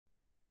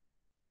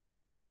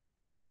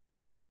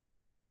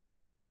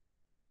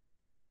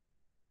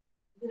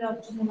Good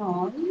afternoon,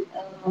 all.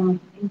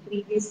 In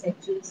previous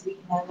lectures, we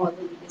have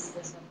already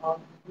discussed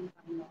about the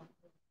kind of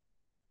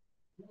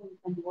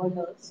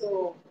converters.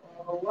 So,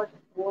 what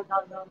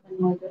are the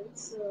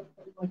converters?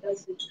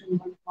 Converters which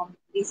convert from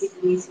AC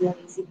to AC or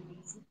AC to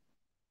DC,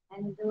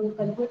 and the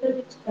converter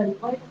which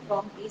convert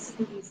from AC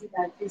to DC,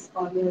 that is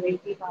called a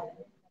rectifier.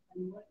 The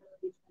converter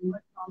which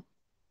convert from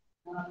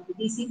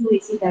DC to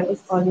AC, that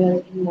is called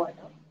a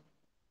inverter.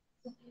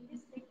 So in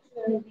this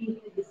lecture, we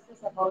will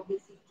discuss about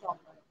DC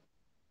chopper.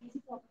 DC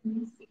chopper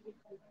means it will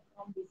convert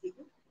from DC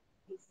to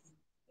DC.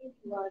 If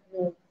you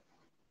are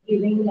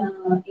giving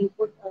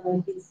input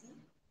DC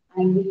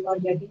and you are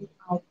getting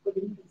output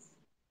in DC.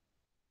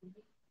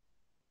 Okay.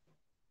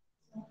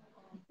 So,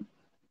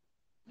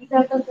 these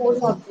are the core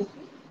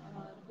objectives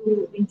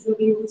to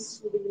introduce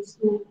students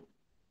to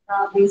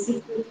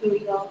basic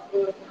theory of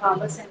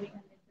power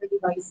semiconductor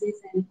devices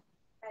and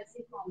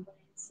passive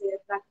components, their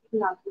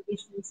practical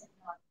applications and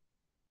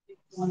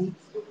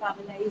electronics to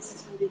familiarize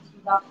students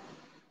with the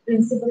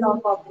principle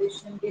of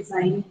operation,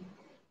 design,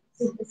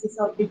 synthesis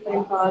of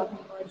different power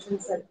conversion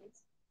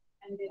circuits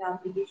and their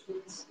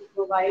applications to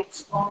provide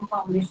strong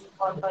foundation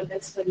for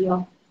further study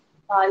of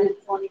power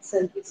electronic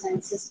circuits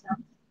and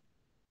systems.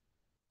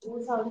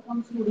 Those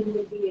outcomes student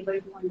will be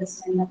able to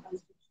understand the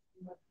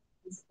construction of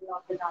the principle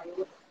of the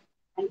diode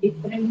and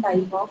different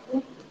type of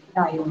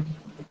diode.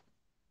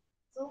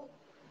 So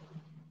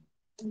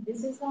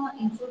this is the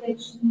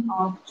introduction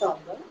of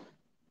chopper.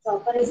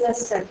 Chopper is a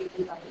static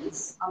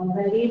device. A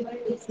variable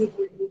DC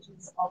voltage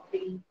is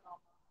obtained from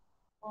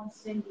a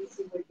constant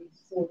DC voltage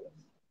source.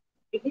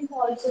 It is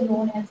also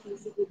known as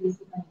DC to DC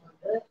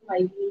converter,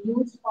 widely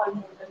used for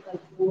motor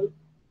control,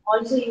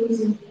 also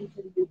used in heat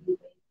and vehicles.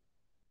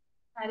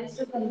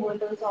 Thyristor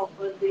converters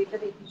offer greater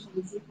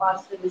efficiency,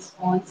 faster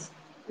response,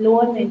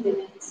 lower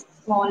maintenance,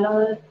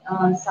 smaller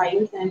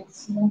size, and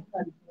smooth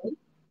control.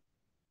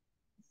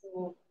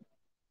 So,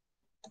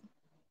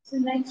 so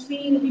next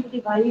we will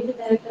divide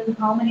that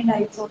how many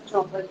types of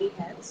chopper we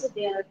have. So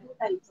there are two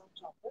types of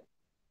chopper.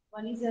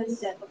 One is a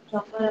step up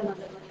chopper, another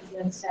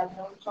one is a step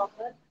down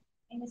chopper.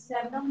 In a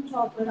step down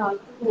chopper,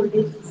 output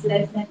voltage is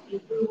less than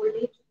input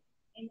voltage.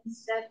 In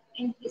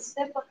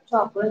step up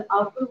chopper,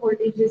 output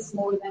voltage is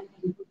more than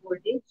input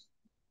voltage.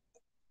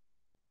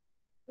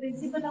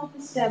 Principle of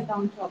a step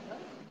down chopper.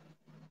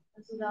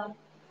 So the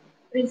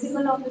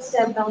principle of a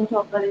step down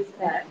chopper is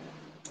that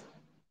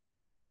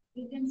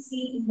you can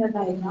see in the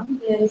diagram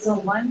there is a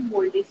one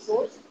voltage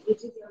source which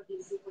is your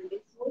DC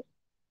voltage source.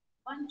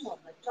 One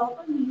chopper.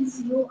 Chopper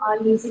means you are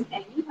using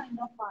any kind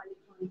of power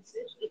electronic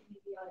switch. It may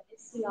be your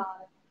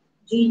SCR,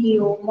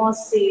 GTO,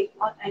 MOSFET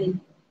or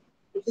anything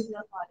which is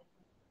your power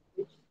electronic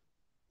switch.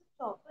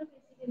 Chopper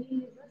basically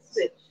is a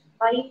switch.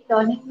 By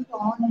turning it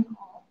on and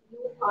off, you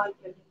are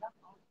getting the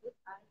output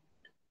at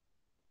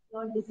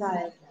your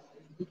desired level.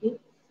 Okay.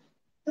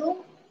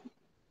 So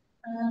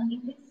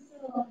in this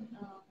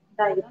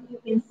diagram, you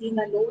can see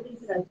the load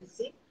is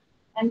resistive,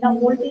 and the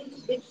voltage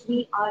which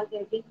we are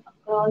getting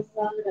across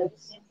the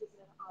resistance is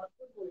the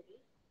output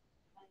voltage.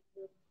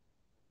 And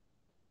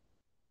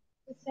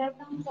the step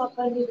down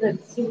chopper is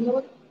resistive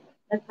load.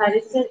 The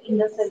thyristor in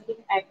the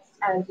circuit acts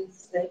as a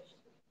switch.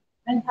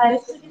 When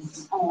thyristor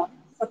is on,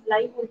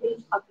 supply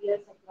voltage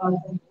appears across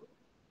the load.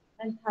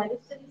 When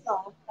thyristor is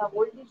off, the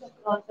voltage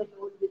across the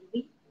load will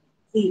be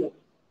zero.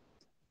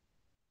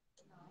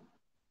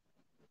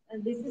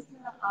 And this is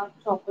our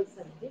chopper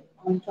circuit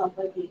on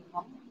chopper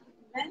waveform.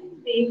 When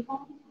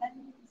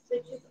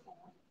switch is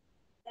on,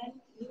 then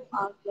you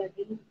are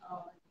getting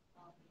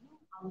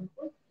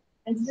output.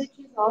 And switch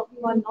is off,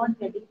 you are not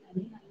getting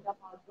any kind of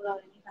output or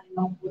any kind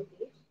of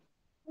voltage.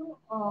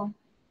 So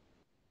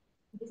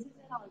this is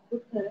an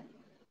output current.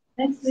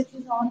 When switch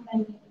is on,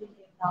 then you will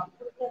get the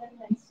output current.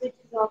 When switch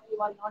is off, you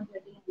are not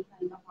getting any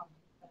kind of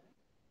output current.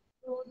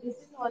 So this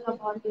is all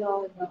about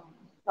your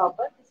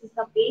chopper. This is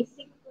the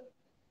basic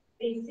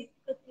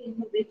thing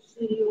which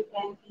you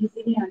can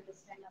easily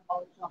understand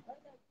about chopper.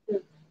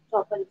 That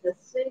chopper is a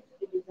switch.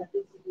 It is a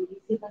DC to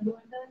DC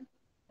converter.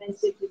 When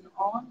switch is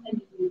on,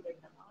 then you will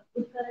get the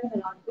output current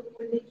and output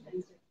voltage.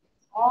 When switch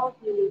is off,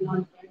 you will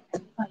not get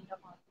any kind of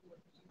output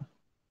voltage.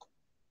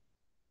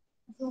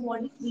 So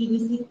what is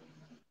VDC?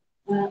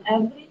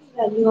 Average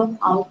value of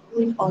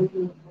output or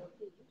load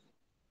voltage.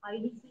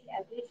 IDC,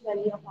 average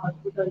value of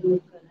output or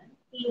load current.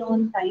 T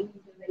on time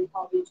interval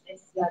for which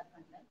SCR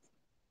conducts.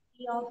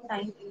 T of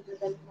time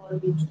interval for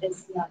which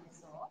SCR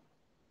is off.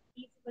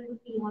 T is equal to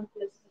T1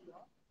 plus T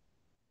off.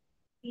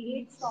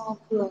 Periods of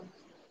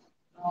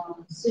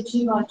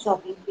switching or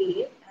chopping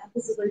period. F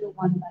is equal to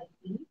 1 by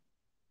P.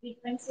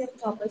 Frequency of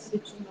chopper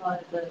switching or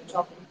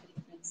chopping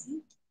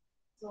frequency.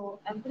 So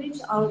average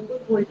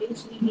output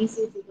voltage VDC is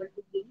equal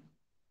to P.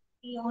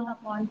 T on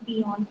upon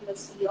T on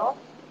plus T off.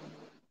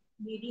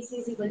 VDC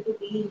is equal to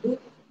V into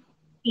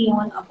T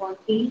on upon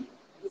T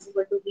is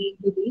equal to V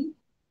into D.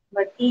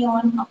 But T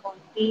on upon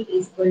T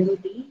is equal to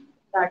D.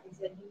 That is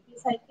a duty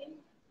cycle.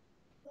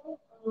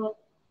 So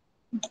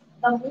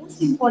the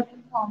most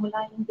important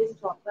formula in this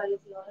chapter is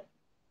your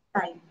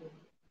time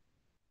period,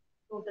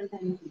 total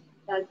time period.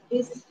 That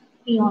is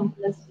P on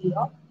plus P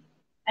off.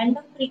 And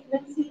the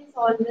frequency is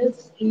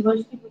always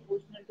inversely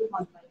proportional to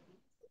 1 by P.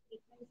 So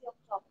frequency of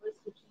chopper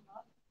switching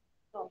or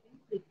stopping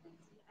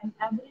frequency. And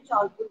average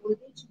output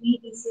voltage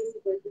VDC is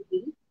equal to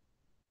V.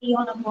 P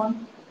on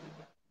upon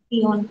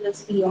P on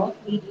plus P off.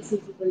 VDC is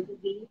equal to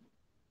V.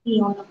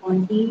 P on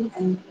upon T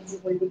and is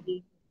equal to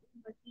V.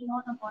 But P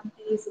on upon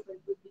T is equal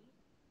to V.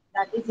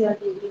 That is your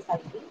duty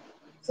cycle.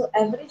 So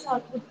average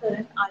output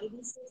current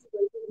IDC is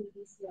equal to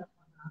VDC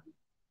upon R.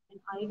 And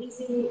IDC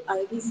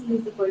is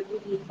equal to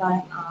V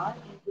by R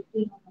into P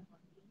on upon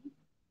T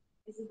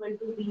is equal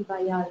to V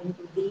by R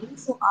into D.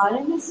 So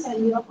RMS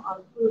value of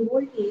output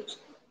voltage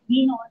V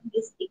naught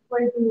is equal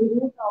to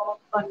root of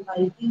 1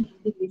 by T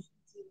integration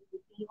 0 to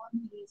T on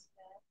V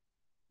square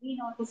V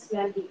naught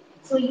square D.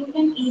 So you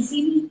can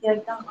easily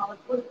get the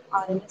output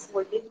RMS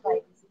voltage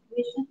by this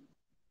equation,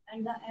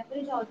 and the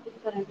average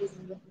output current is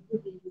equal to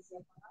VDC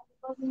upon R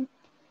because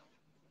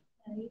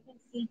you can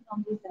see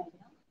from this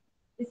diagram,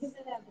 this is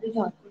an average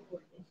output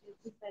voltage. This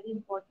is very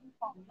important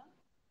formula.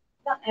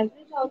 The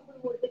average output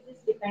voltage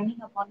is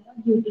depending upon your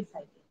duty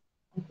cycle.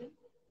 Okay.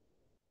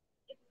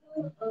 If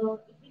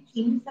we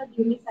change the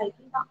duty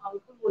cycle, the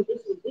output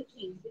voltage will be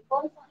changed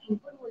because the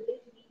input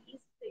voltage V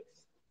is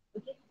fixed.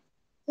 Okay.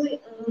 So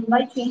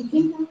by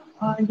changing the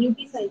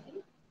duty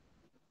cycle,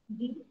 D,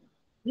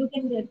 you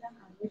can get the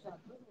average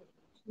output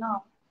voltage.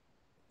 Now,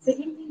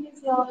 second thing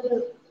is your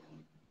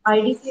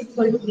IDC is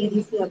equal to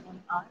VDC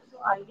upon R. So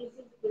IDC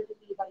is equal to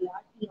V by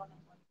R. T on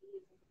upon T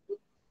is equal to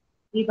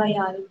V by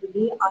R into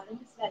D.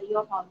 RMS value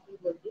of output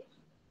voltage.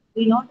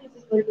 V naught is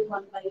equal to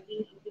 1 by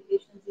T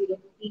integration 0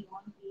 to T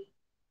on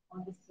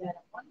the square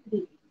upon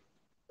D.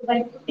 So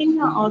by putting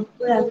the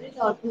output average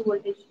output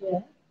voltage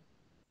here,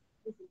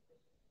 this is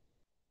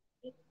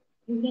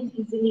you can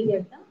easily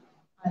get the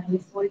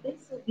RMS voltage.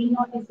 So V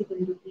naught is equal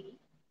to T.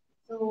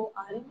 So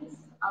RMS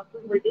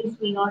output voltage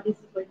V naught is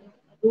equal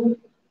to root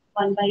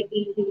 1 by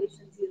T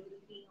integration 0 to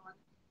T on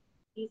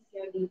T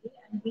square dt,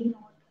 and V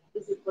naught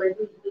is equal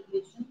to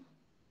integration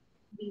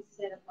V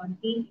square upon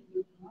T into V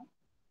naught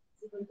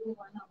is equal to 1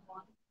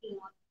 upon T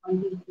naught upon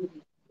T into V.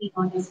 V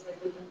naught is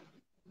equal to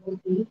root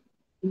T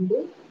into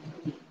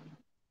V.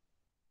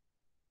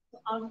 So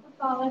output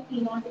power P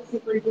naught is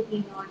equal to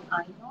P naught I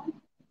naught,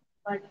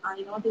 but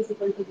I naught is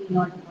equal to V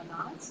naught upon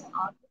R. So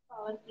output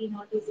power P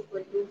naught is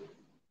equal to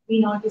V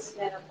naught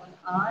square upon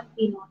R.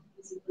 P naught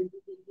is equal to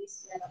V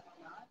square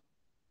upon R.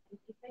 And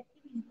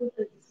effective input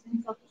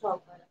resistance of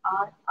chopper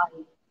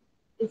Ri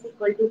is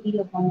equal to V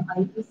upon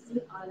IPC.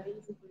 Ri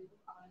is equal to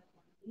R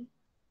upon V.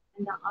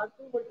 And the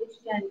output voltage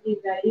can be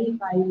varied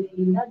by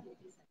varying the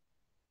duty cycle.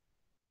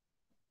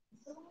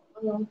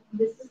 So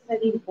this is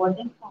very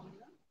important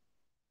formula.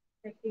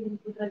 Effective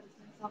input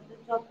resistance of the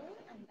chopper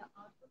and the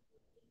output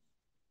voltage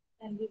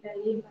can be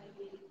varied by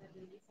varying the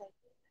duty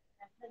cycle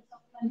and methods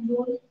of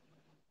control.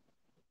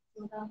 So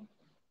the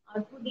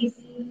output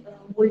DC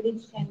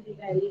voltage can be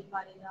varied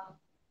by the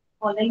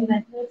following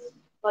methods: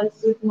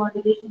 pulse width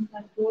modulation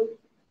control,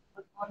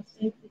 or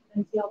constant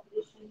frequency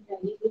operation,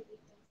 variable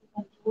frequency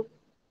control,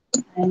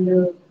 and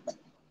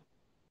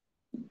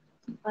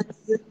pulse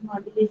width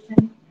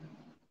modulation.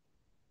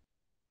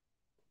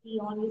 T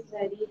on is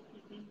varied,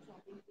 keeping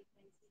chopping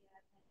frequency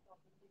as and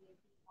chopping delay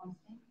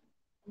constant.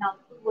 And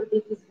output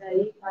voltage is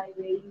varied by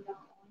varying the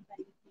on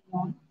value T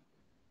on.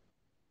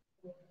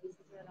 So this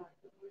is your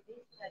output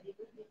voltage.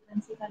 Variable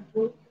frequency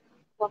control.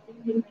 Chopping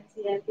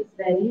frequency F is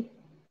varied,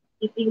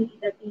 keeping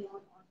either T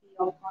on or T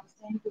off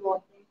constant to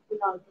obtain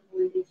full output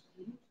voltage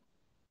range.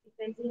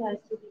 Frequency has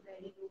to be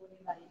varied over a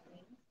wide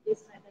range.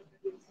 This method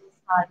produces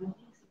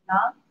harmonics in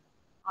the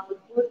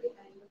output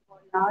and for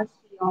large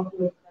T off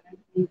load current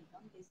may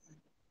become distant.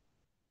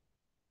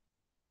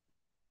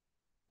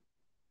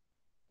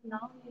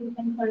 Now you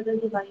can further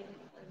divide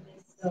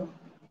this chopper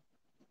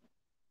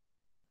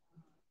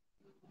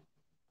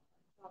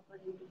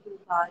into two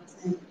parts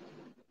and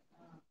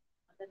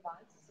other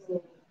parts.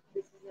 So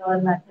this is your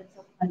methods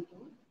of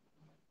control.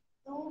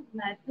 So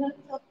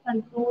methods of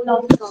control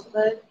of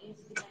chopper is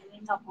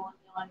depending upon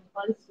your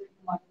pulse width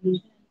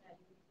modulation and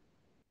value.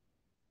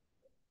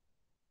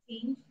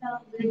 Change the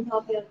width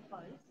of your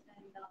pulse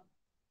and the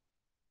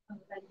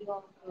value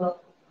of the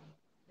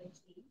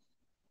change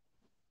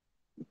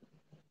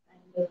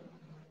and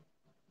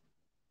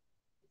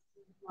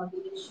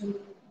modulation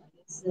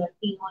is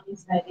T on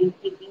is varied,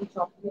 keeping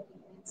chopping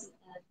frequency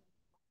as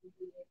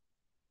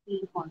T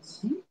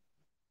constant.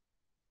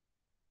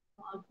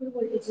 Output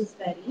voltage is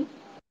varied.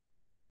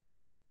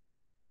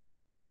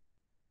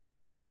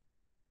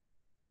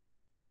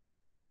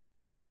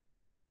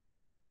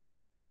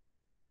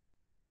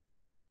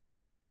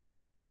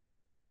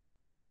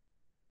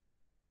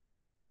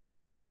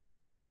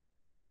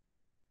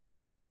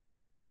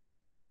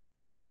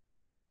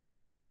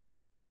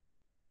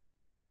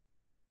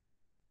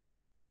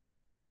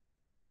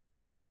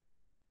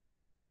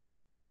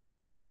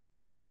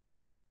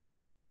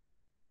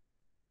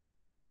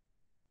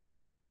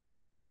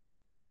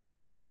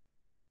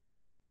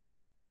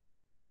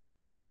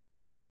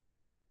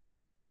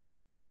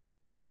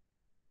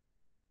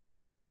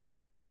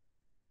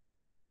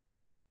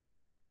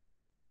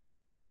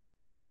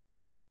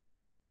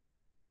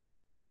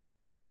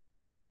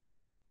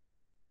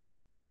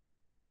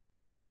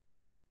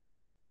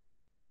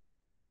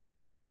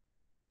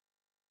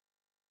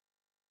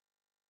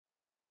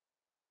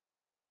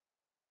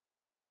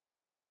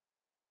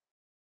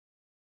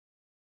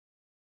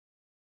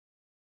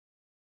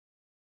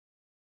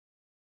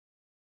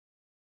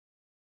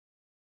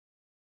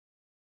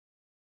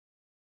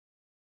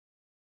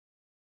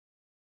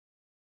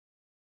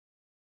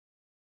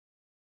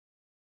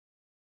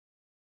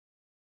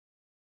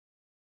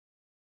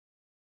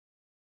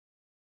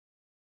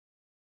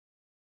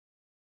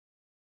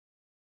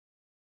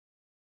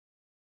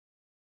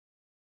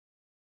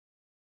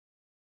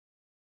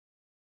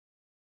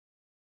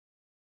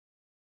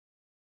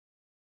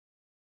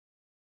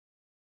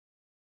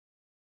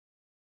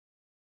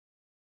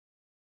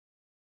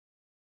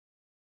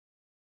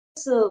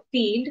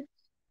 field,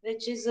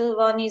 which is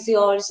one is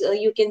yours.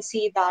 You can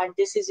see that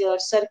this is your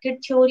circuit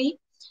theory,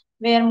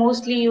 where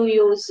mostly you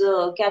use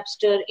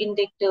capacitor,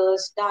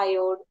 inductors,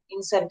 diode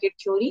in circuit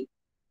theory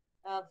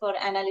for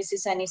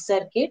analysis any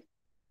circuit.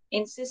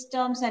 In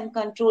systems and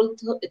control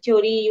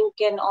theory, you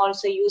can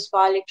also use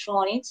power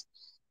electronics.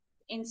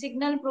 In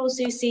signal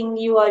processing,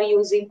 you are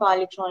using power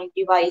electronic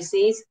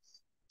devices.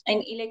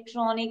 In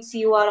electronics,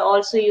 you are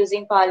also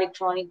using power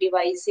electronic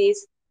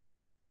devices.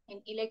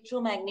 In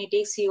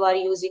electromagnetics, you are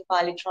using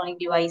power electronic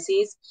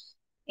devices.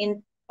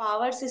 In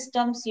power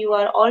systems, you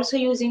are also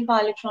using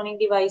power electronic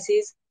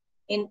devices.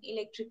 In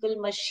electrical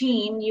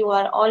machine, you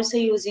are also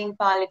using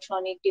power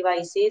electronic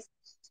devices.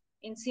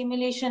 In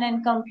simulation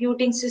and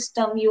computing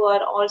system, you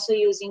are also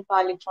using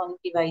power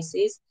electronic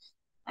devices.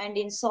 And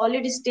in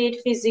solid state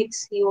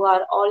physics, you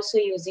are also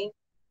using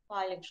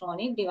power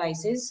electronic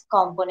devices,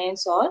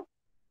 components, or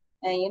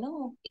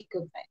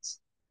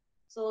equipments.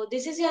 So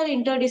this is your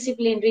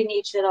interdisciplinary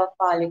nature of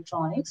power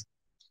electronics.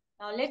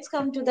 Now let's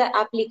come to the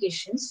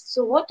applications.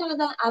 So what are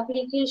the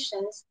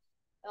applications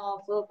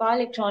of power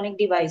electronic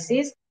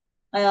devices?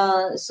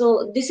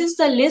 So this is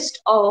the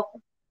list of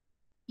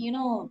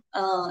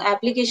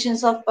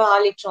applications of power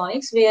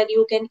electronics where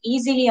you can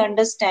easily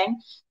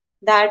understand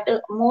that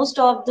most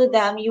of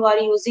them you are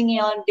using in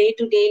your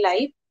day-to-day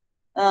life,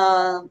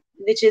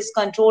 which is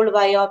controlled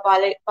by your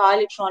power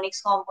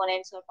electronics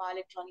components or power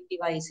electronic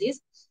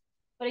devices.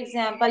 For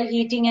example,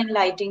 heating and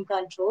lighting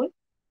control.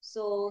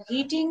 So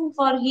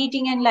for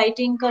heating and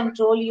lighting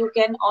control, you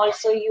can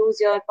also use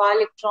your power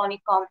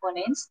electronic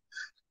components.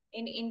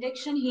 In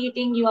induction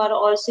heating, you are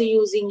also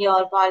using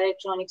your power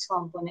electronics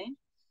component.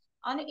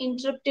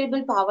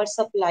 Uninterruptible power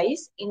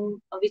supplies,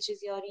 in which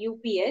is your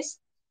UPS.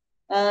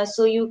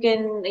 So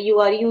you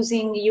are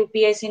using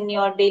UPS in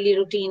your daily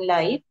routine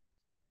life,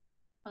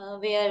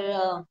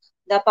 where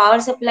the power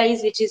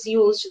supplies which is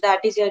used,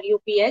 that is your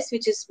UPS,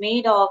 which is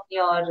made of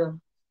your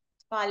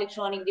power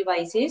electronic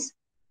devices.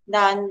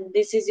 Then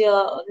this is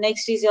your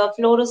next is your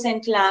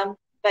fluorescent lamp,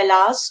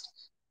 ballast,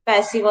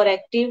 passive or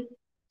active,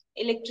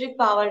 electric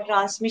power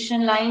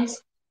transmission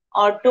lines,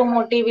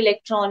 automotive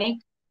electronic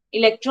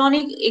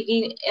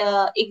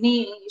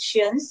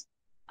ignitions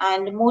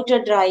and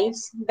motor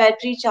drives,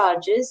 battery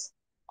charges,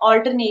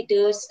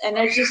 alternators,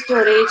 energy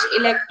storage,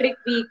 electric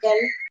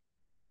vehicle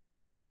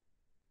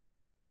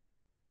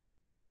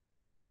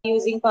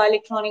using power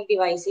electronic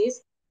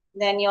devices.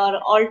 Then your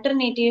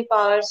alternative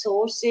power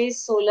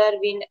sources, solar,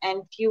 wind,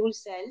 and fuel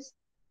cells.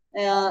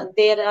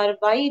 There are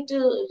wide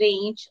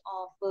range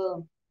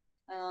of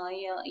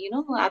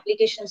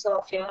applications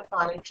of your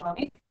power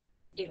electronic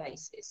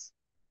devices.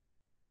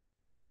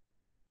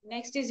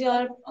 Next is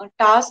your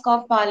task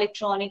of power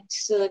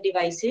electronics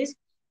devices.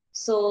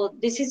 So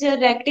this is a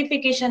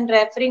rectification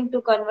referring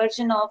to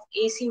conversion of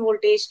AC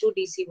voltage to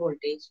DC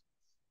voltage.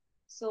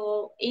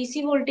 So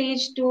AC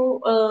voltage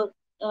to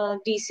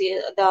DC,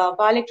 the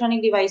power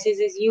electronic devices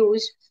is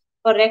used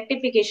for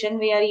rectification,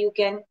 where you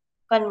can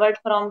convert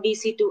from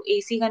DC to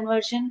AC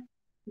conversion,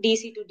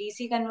 DC to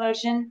DC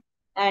conversion,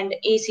 and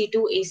AC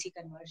to AC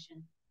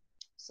conversion.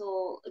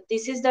 So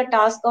this is the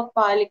task of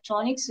power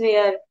electronics,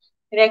 where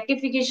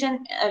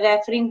rectification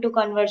referring to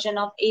conversion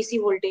of AC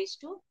voltage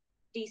to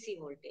DC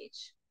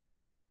voltage.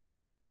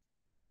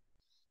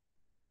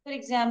 For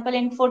example,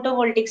 in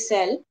photovoltaic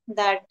cell,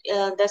 that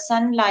the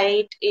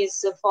sunlight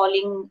is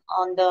falling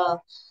on the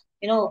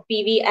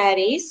PV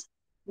arrays,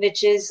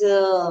 which is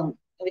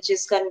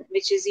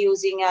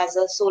using as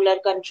a solar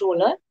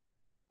controller,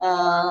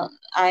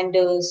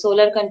 and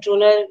solar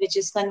controller which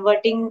is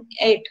converting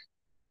it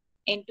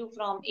into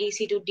from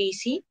AC to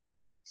DC.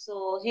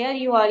 So here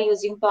you are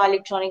using power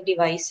electronic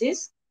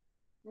devices.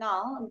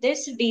 Now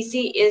this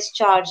DC is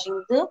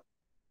charging the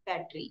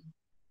battery.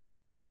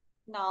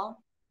 Now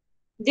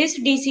this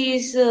DC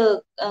is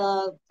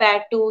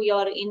fed to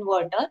your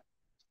inverter,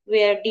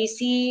 where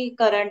DC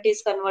current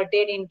is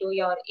converted into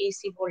your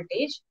AC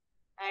voltage,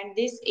 and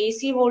this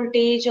AC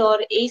voltage or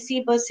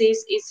AC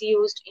buses is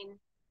used in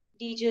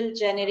diesel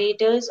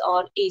generators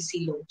or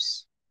AC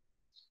loads.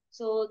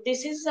 So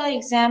this is an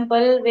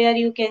example where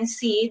you can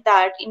see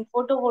that in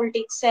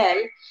photovoltaic cell,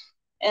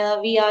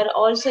 we are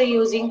also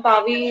using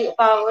power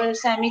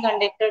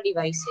semiconductor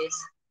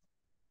devices.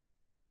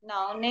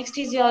 Now, next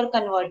is your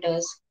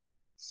converters.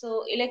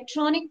 So,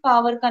 electronic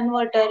power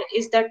converter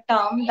is the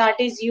term that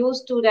is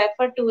used to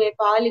refer to a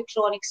power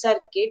electronic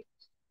circuit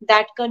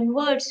that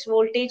converts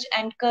voltage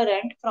and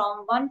current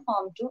from one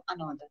form to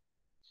another.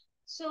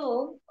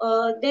 So,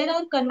 there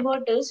are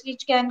converters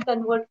which can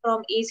convert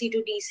from AC to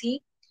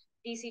DC,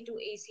 DC to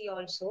AC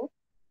also.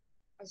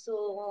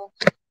 So,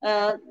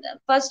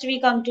 first we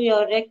come to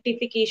your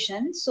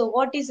rectification. So,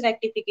 what is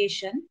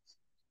rectification?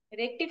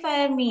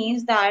 Rectifier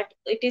means that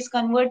it is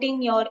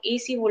converting your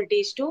AC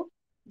voltage to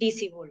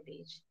DC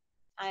voltage.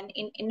 And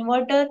in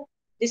inverter,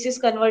 this is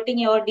converting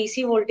your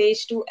DC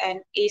voltage to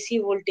an AC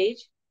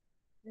voltage.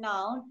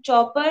 Now,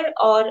 chopper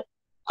or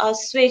a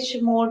switch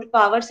mode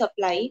power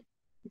supply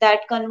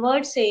that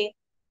converts a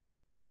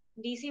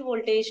DC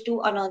voltage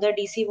to another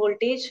DC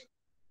voltage.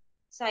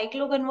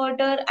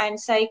 cycloconverter and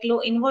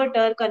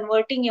cycloinverter,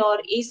 converting your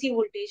AC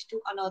voltage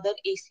to another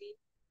AC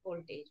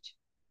voltage.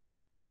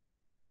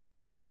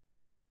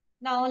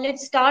 Now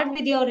let's start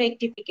with your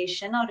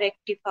rectification or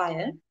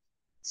rectifier.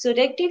 So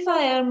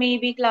rectifier may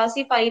be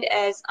classified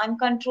as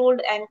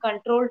uncontrolled and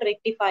controlled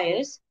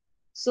rectifiers.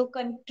 So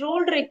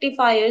controlled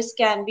rectifiers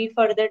can be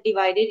further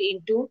divided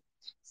into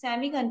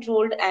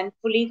semi-controlled and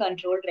fully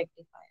controlled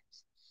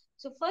rectifiers.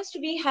 So first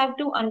we have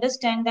to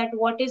understand that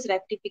what is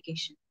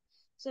rectification.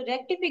 So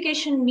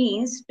rectification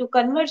means to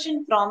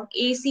conversion from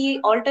AC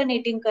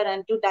alternating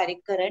current to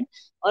direct current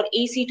or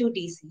AC to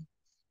DC,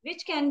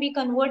 which can be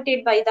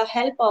converted by the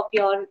help of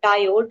your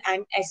diode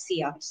and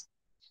SCRs.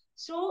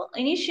 So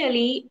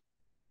initially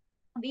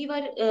we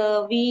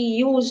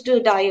used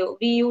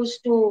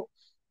to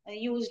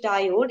use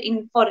diode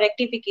in for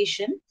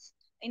rectification,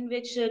 in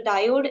which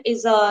diode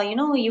is a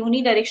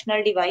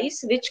unidirectional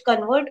device which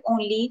convert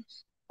only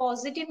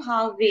positive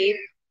half wave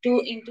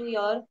to into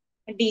your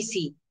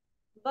DC.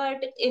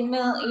 But in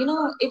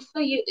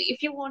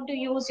if you want to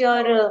use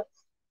your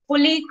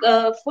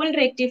full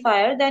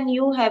rectifier, then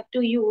you have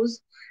to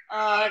use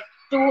uh,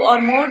 two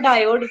or more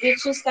diode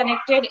which is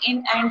connected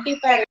in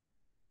anti-parallel.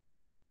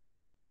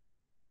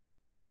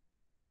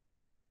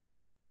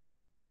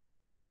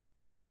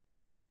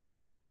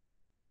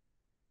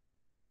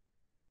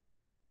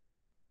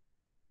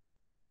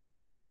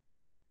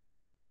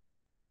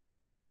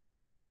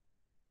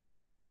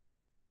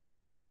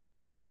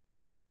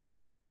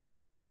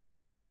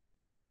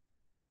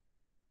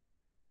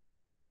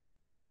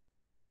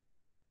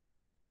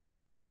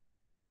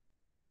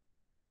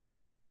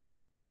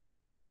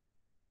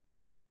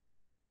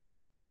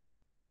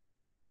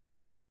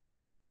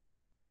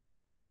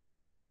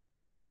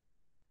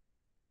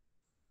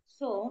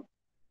 So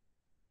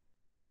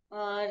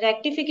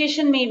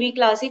rectification may be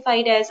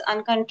classified as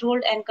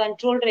uncontrolled and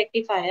controlled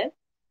rectifier.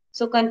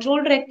 So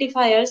controlled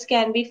rectifiers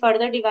can be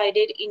further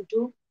divided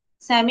into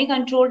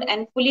semi-controlled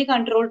and fully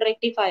controlled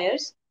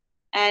rectifiers.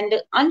 And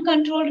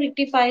uncontrolled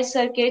rectifier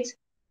circuits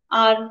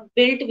are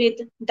built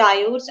with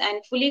diodes,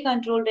 and fully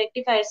controlled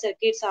rectifier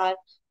circuits are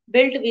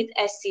built with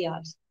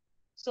SCRs.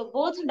 So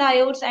both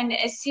diodes and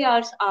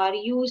SCRs are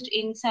used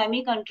in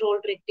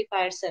semi-controlled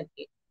rectifier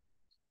circuit.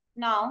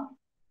 Now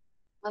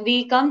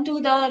we come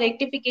to the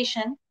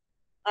rectification.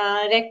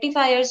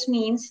 Rectifiers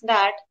means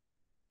that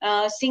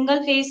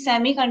single phase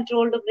semi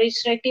controlled bridge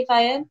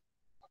rectifier,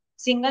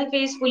 single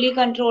phase fully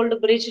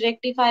controlled bridge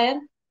rectifier,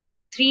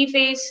 three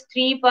phase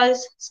three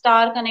pulse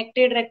star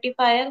connected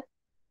rectifier,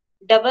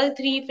 double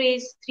three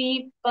phase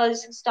three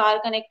pulse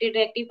star connected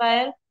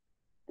rectifier,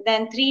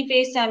 then three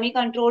phase semi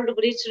controlled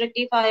bridge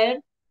rectifier,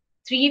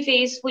 three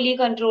phase fully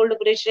controlled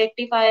bridge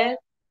rectifier,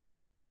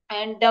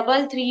 and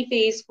double three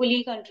phase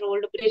fully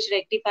controlled bridge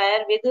rectifier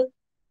with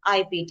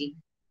IPT.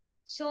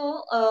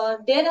 So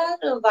there are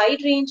a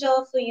wide range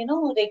of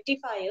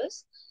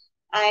rectifiers,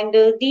 and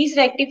these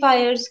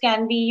rectifiers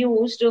can be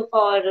used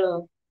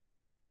for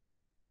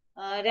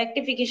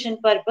rectification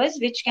purpose,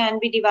 which can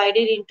be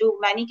divided into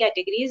many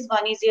categories.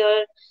 One is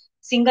your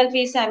single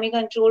phase semi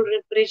controlled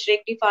bridge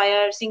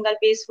rectifier, single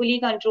phase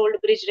fully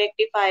controlled bridge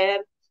rectifier,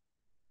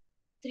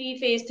 three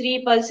phase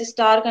three pulse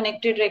star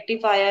connected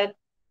rectifier,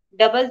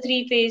 double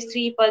three phase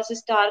three pulse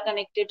star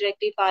connected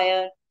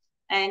rectifier,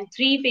 and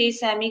three phase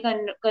semi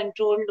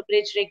controlled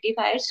bridge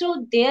rectifier.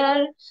 So there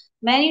are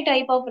many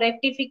type of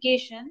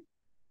rectification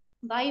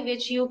by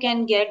which you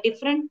can get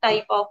different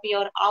type of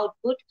your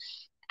output.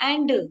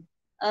 And there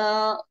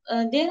are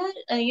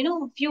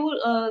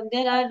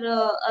there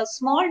are a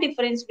small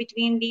difference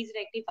between these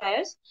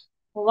rectifiers.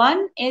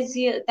 One is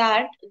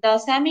that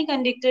the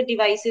semiconductor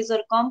devices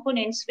or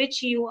components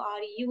which you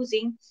are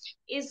using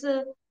is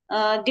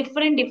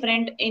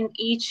different in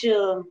each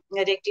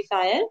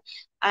rectifier,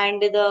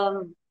 and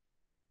the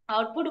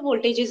output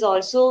voltage is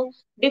also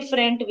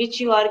different which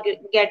you are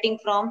getting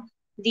from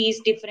these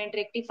different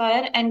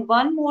rectifier. And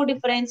one more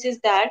difference is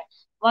that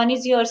one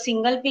is your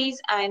single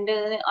phase and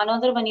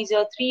another one is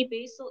your three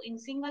phase. So in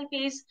single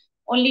phase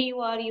only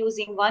you are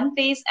using one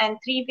phase, and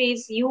three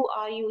phase you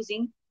are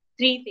using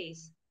three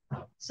phase.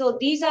 So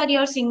these are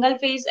your single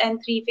phase and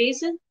three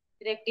phase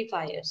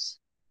rectifiers.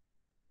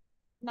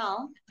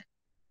 Now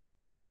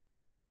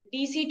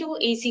DC to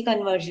AC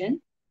conversion.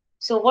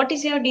 So what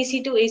is your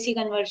DC to AC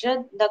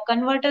conversion? The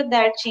converter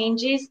that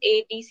changes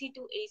a DC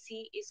to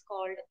AC is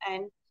called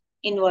an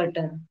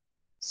inverter.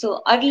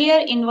 So earlier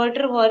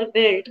inverter were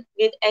built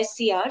with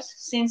SCRs,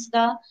 since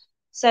the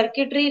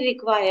circuitry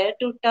required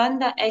to turn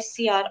the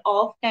SCR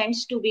off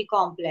tends to be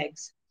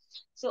complex.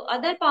 So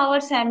other power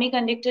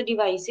semiconductor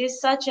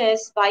devices such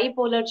as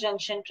bipolar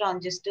junction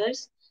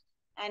transistors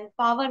and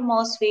power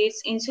MOSFETs,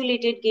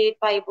 insulated gate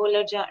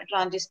bipolar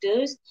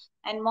transistors,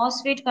 and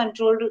MOSFET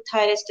controlled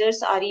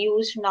thyristors are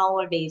used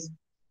nowadays.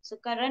 So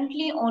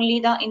currently only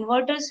the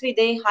inverters with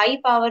a high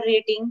power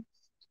rating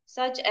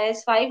such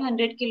as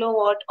 500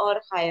 kilowatt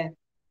or higher.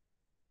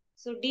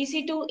 So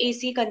DC to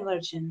AC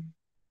conversion.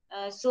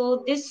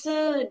 So this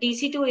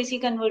DC to AC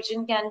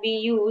conversion can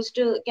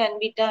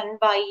be done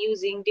by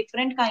using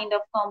different kind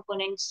of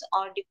components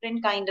or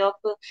different kind of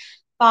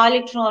power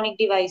electronic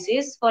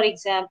devices. For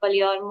example,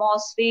 your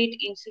MOSFET,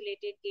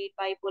 insulated gate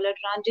bipolar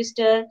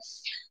transistor,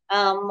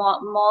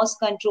 MOS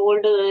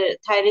controlled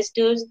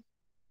thyristors,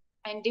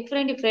 and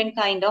different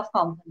kind of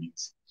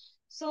components.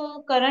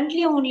 So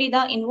currently only the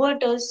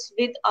inverters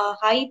with a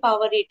high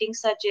power rating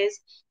such as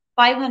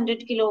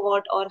 500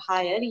 kilowatt or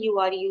higher you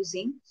are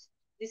using.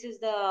 This is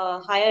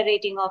the higher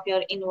rating of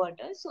your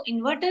inverter. So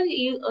inverter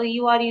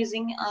you are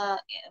using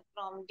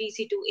from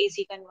DC to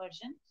AC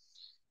conversion.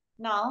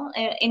 Now,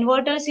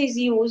 inverters is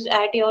used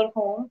at your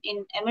home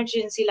in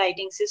emergency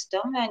lighting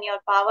system when your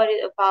power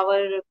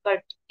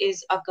cut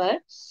is occur,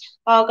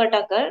 power cut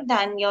occur,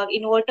 then your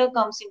inverter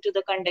comes into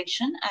the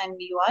conduction and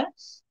you are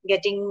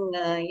getting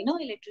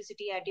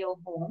electricity at your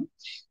home.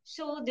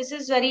 So this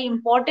is very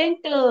important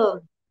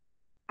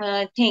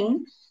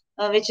thing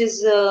which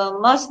is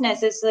must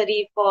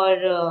necessary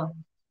for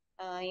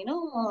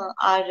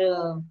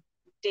our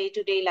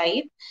day-to-day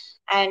life.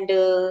 And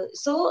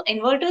so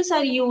inverters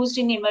are used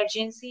in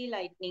emergency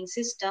lighting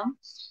system,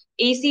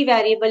 AC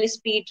variable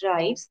speed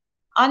drives,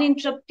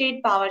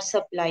 uninterrupted power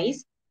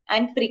supplies,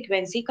 and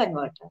frequency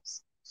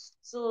converters.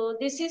 So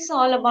this is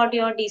all about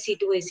your DC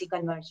to AC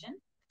conversion.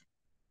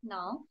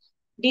 Now,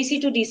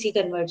 DC to DC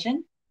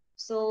conversion.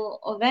 So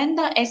when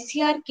the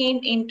SCR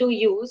came into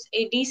use,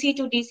 a DC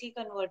to DC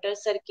converter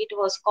circuit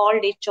was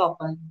called a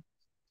chopper.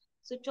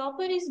 So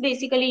chopper is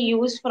basically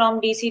used from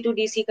DC to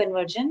DC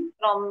conversion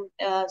from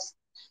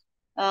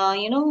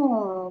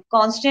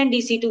constant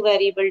DC to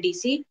variable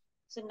DC.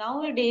 So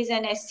nowadays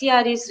an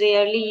SCR is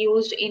rarely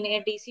used in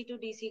a DC to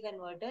DC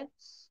converter.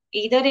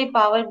 Either a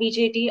power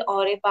BJT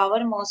or a power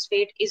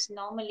MOSFET is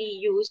normally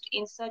used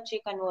in such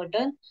a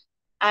converter,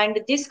 and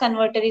this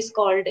converter is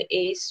called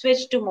a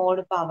switch to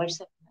mode power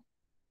supply.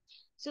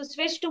 So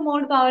switch to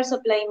mode power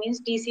supply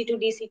means DC to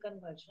DC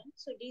conversion.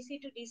 So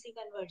DC to DC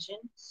conversion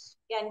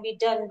can be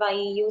done by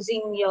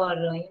using your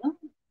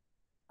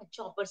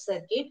chopper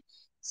circuit.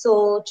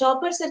 So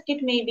chopper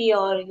circuit may be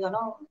your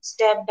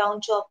step down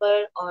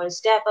chopper or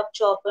step up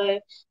chopper,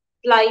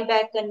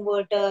 flyback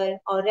converter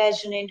or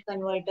resonant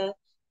converter.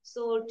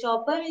 So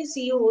chopper is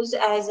used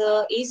as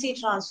a AC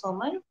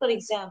transformer. For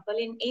example,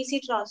 in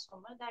AC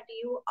transformer that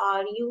you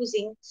are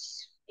using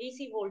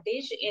AC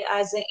voltage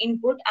as an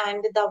input,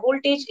 and the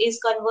voltage is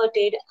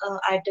converted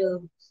at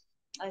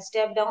a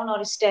step down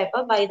or step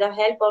up by the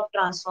help of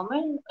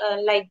transformer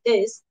like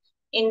this.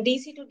 In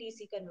DC to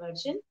DC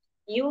conversion,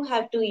 you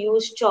have to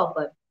use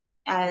chopper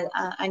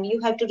and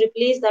you have to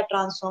replace the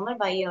transformer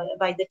by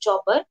the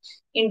chopper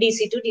in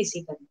DC to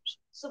DC conversion.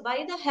 So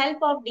by the help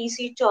of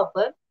DC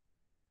chopper,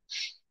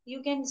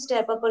 you can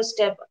step up or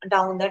step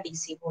down the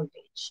DC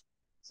voltage.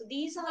 So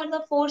these are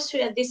the four,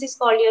 this is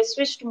called your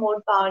switched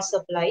mode power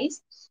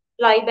supplies,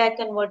 flyback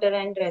converter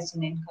and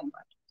resonant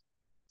converter.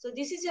 So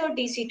this is your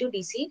DC to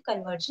DC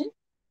conversion,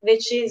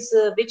 which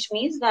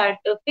means that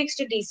fixed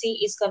DC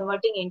is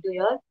converting into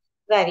your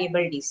variable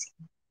DC.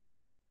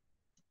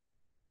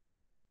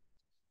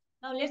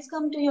 Now let's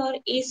come to your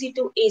AC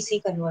to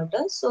AC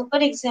converter. So for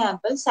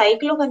example,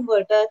 cyclo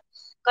converter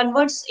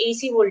converts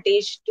AC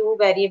voltage to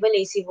variable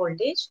AC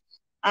voltage,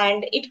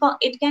 and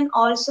it can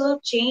also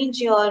change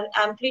your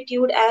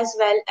amplitude as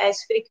well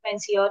as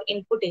frequency or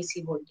input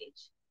AC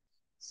voltage.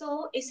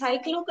 So a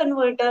cyclo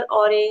converter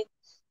or a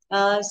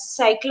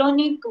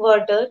cyclonic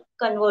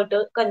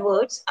converter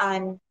converts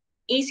an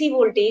AC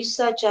voltage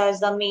such as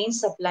the main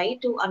supply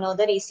to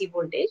another AC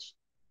voltage.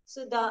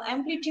 So the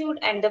amplitude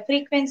and the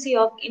frequency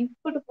of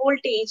input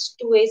voltage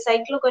to a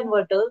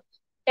cycloconverter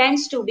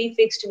tends to be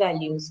fixed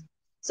values.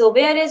 So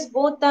whereas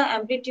both the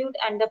amplitude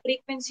and the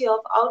frequency of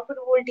output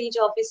voltage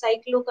of a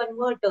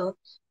cycloconverter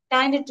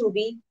tend to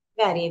be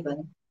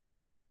variable.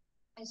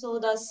 So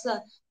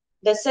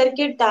the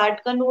circuit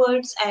that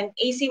converts an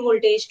AC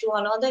voltage to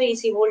another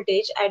AC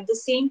voltage at the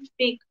same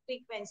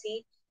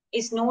frequency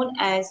is known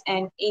as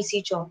an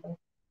AC chopper.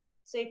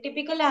 So a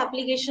typical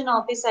application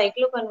of a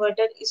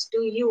cycloconverter is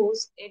to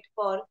use it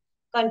for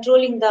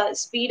controlling the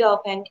speed of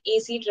an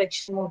AC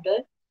traction motor,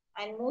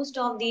 and most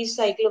of these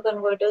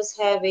cycloconverters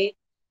have a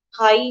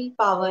high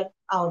power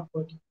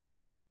output.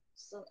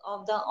 So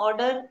of the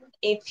order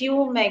a few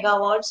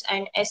megawatts,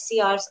 and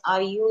SCRs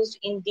are used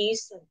in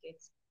these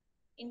circuits.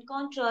 In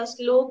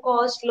contrast,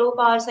 low-cost,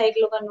 low-power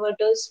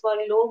cycloconverters for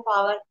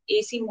low-power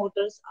AC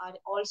motors are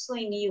also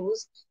in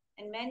use,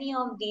 and many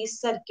of these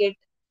circuits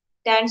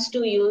tends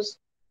to use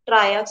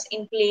triacs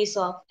in place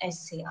of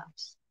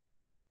SCRs.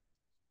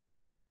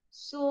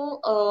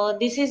 So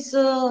this is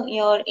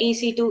your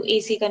AC to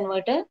AC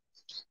converter.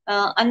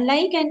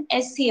 Unlike an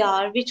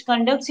SCR which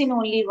conducts in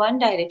only one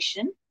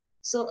direction,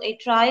 so a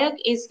triac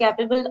is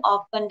capable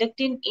of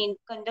conducting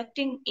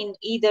in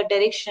either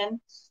direction,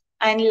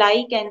 and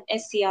like an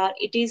SCR,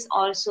 it is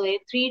also a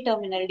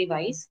three-terminal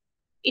device.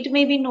 It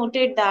may be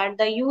noted that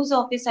the use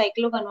of a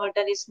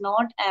cycloconverter is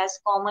not as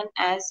common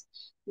as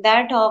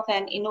that of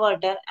an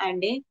inverter,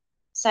 and a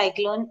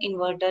cyclone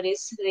inverter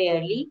is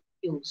rarely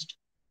used.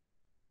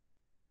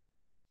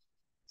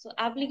 So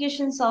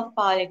applications of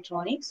power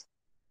electronics.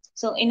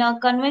 So in a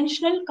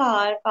conventional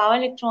car, power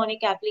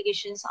electronic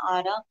applications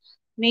are a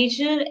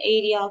major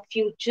area of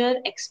future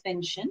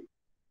expansion.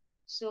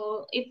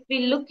 So if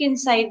we look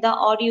inside the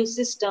audio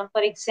system,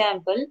 for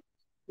example,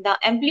 the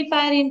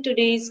amplifier in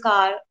today's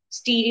car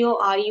stereo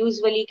are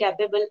usually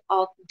capable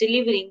of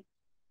delivering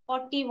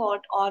 40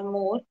 watt or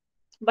more,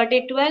 but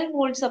a 12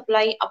 volt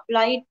supply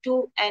applied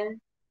to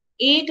an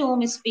 8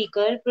 ohm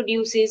speaker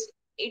produces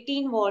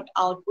 18 watt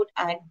output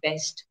at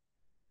best.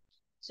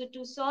 So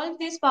to solve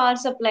this power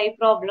supply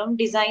problem,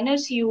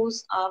 designers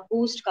use a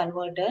boost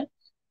converter.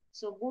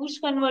 So boost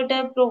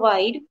converter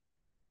provide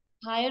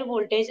higher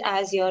voltage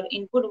as your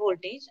input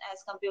voltage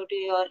as compared to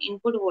your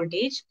input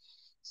voltage.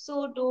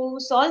 So to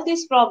solve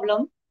this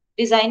problem,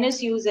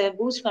 designers use a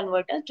boost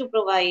converter to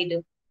provide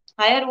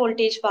higher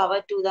voltage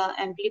power to the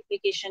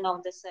amplification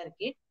of the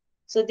circuit.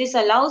 So this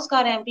allows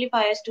car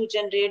amplifiers to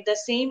generate the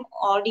same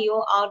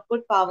audio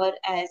output power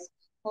as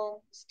home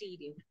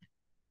stereo.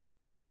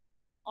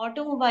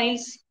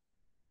 Automobiles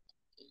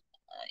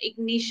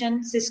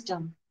ignition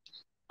system.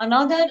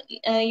 Another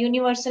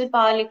universal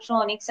power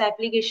electronics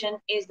application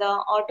is the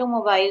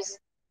automobile's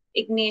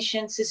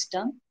ignition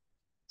system.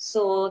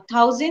 So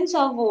thousands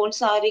of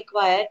volts are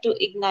required to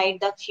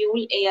ignite the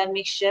fuel-air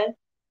mixture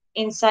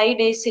inside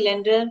a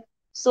cylinder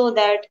so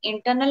that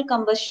internal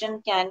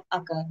combustion can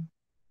occur.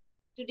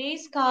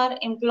 Today's cars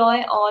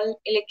employ all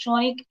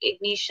electronic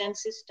ignition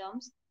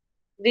systems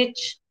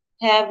which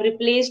have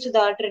replaced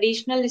the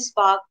traditional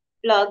spark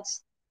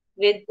plugs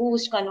with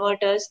boost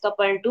converters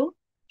coupled to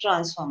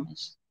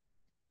transformers.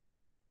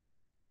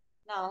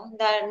 Now,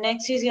 the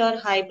next is your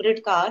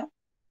hybrid car.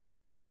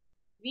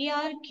 We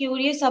are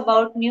curious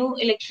about new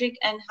electric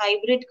and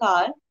hybrid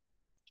car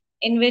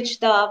in which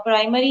the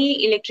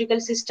primary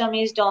electrical system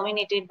is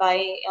dominated by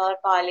your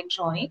power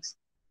electronics.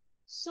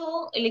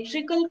 So,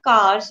 electrical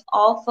cars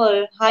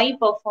offer high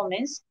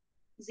performance,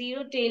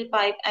 zero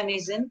tailpipe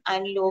emission,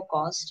 and low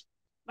cost,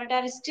 but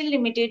are still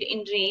limited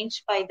in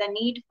range by the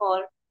need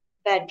for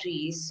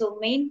batteries. So,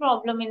 main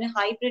problem in a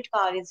hybrid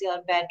car is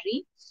your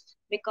battery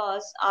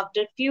because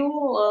after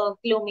few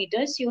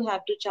kilometers you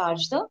have to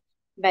charge the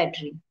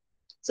battery.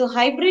 So,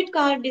 hybrid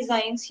car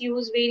designs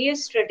use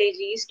various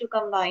strategies to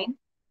combine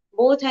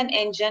both an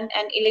engine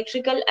and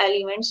electrical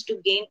elements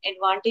to gain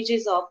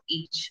advantages of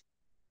each.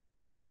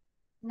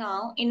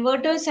 Now,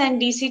 inverters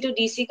and DC to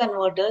DC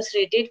converters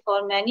rated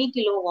for many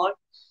kilowatt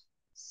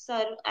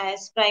serve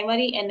as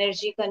primary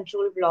energy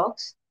control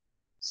blocks.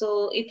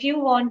 So, if you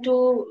want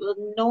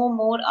to know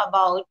more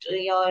about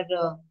your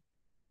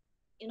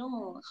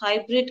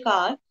hybrid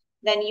car,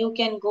 then you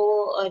can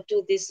go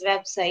to this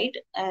website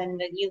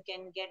and you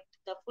can get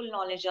the full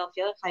knowledge of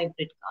your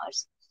hybrid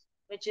cars,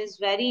 which is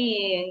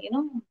very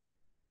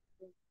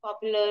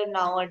popular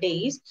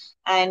nowadays,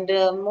 and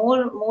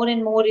more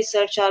and more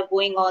research are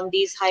going on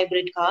these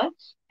hybrid car,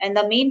 and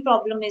the main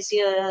problem is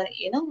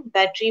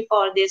battery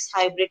for this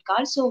hybrid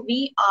car. So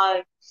we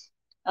are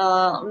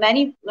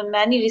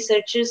many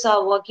researchers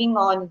are working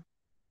on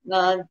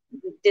uh,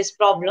 this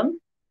problem.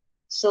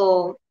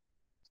 So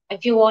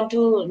if you want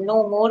to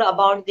know more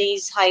about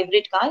these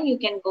hybrid car, you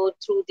can go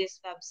through this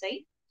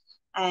website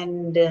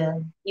and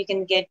you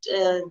can get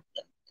the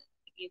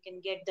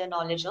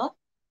knowledge of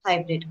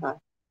hybrid car.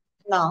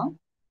 Now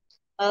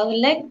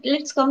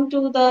let's come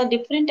to the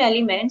different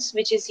elements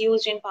which is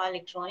used in power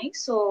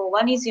electronics. So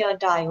one is your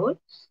diode.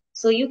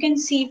 So you can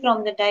see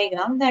from the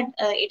diagram that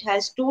it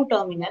has two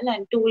terminal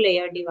and two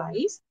layer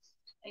device.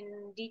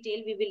 In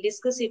detail, we will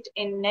discuss it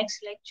in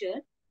next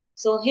lecture.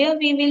 So here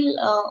we will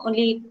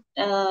only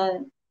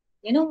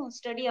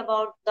study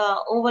about the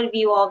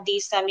overview of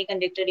these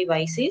semiconductor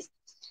devices.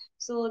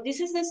 So this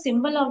is the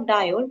symbol of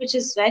diode, which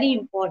is very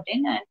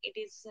important, and it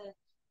is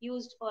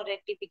used for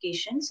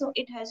rectification. So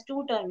it has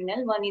two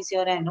terminal. One is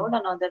your anode,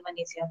 another one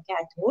is your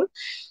cathode,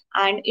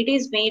 and it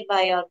is made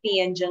by a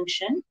PN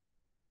junction,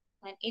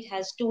 and it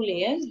has two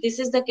layers. This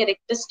is the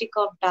characteristic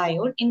of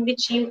diode, in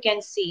which you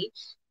can see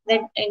that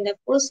in the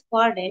first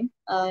quadrant,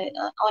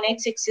 on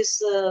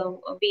x-axis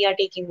we are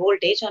taking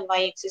voltage, on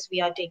y-axis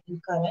we are taking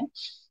current.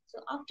 So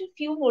after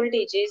few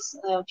voltage,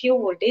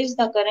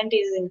 the current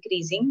is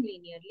increasing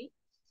linearly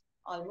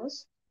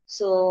almost.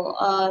 So,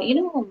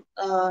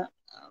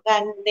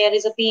 when there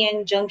is a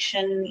PN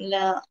junction,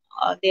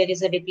 there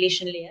is a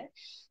depletion layer.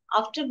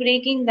 After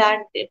breaking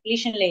that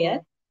depletion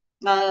layer,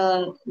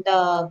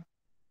 the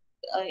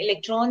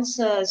electrons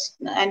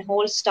and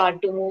holes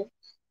start to move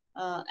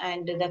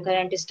and the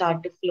current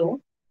start to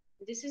flow.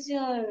 This is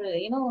your,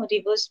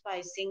 reverse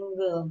biasing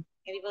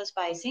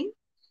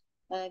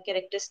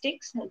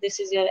characteristics. This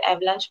is your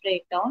avalanche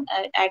breakdown.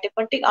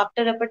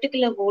 After a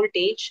particular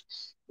voltage,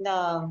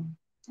 the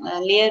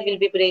layer will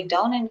be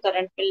breakdown and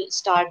current will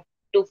start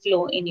to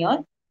flow in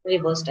your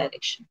reverse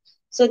direction.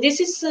 So this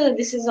is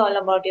all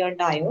about your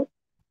diode.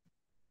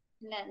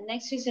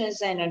 Next is your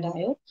Zener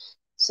diode.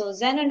 So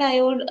Zener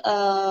diode,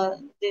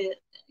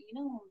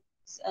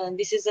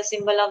 this is the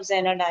symbol of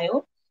Zener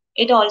diode.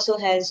 It also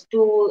has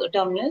two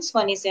terminals.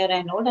 One is your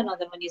anode,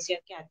 another one is your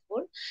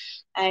cathode.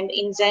 And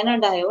in Zener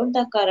diode,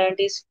 the current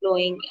is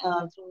flowing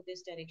through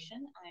this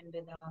direction, and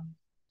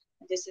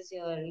this is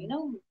your,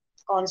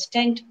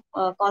 constant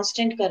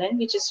current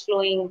which is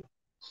flowing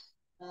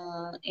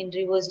in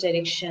reverse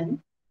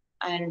direction,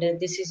 and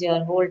this is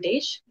your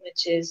voltage,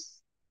 which is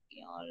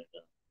your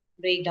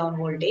breakdown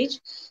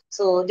voltage.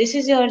 So this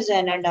is your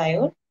Zener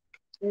diode.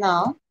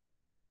 Now,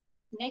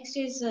 next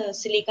is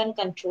silicon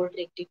controlled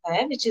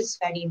rectifier, which is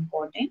very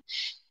important.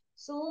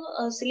 So,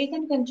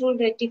 silicon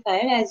controlled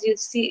rectifier, as you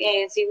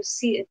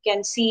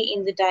can see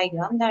in the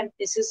diagram, that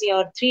this is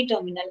your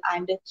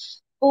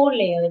four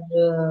layer,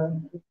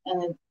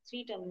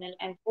 three terminal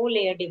and four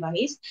layer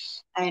device,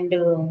 and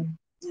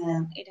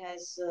it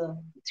has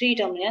three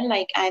terminal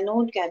like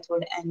anode,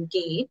 cathode, and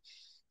gate.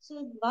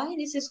 So, why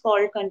this is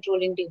called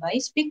controlling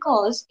device?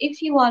 Because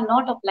if you are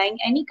not applying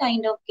any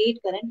kind of gate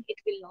current, it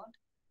will not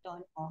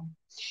turn on.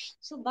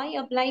 So by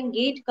applying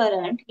gate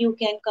current, you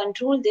can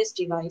control this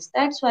device.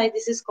 That's why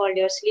this is called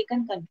your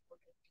silicon control.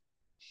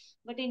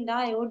 But in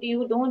diode,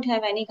 you don't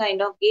have any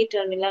kind of gate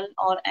terminal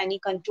or any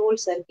control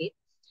circuit.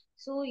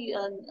 So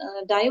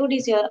diode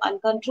is your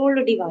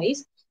uncontrolled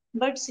device,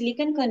 but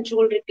silicon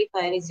controlled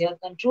rectifier is your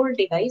controlled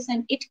device,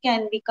 and it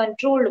can be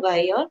controlled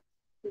by your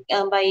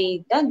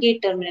by the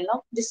gate terminal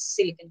of this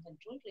silicon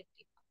controlled rectifier.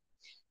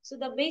 So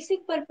the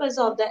basic purpose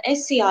of the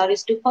SCR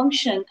is to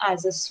function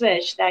as a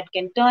switch that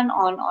can turn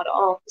on or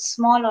off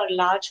small or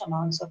large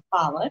amounts of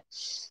power.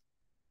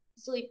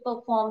 So it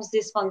performs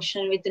this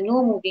function with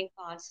no moving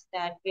parts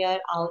that wear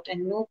out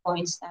and no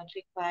points that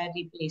require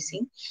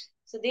replacing.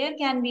 So there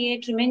can be a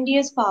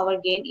tremendous power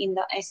gain in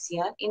the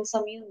SCR. In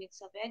some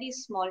units, a very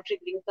small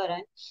triggering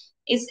current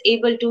is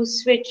able to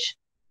switch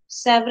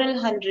several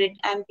hundred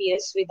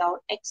amperes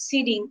without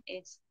exceeding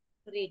its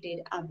rated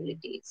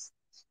abilities.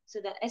 So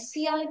the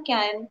SCR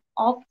can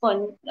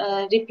often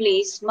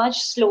replace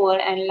much slower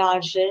and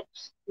larger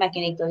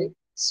mechanical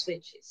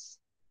switches.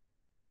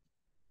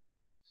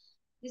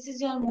 This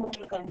is your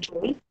motor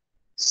control.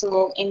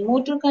 So in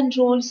motor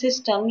control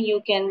system,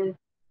 you can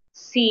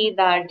see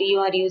that you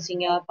are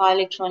using your power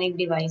electronic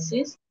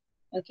devices.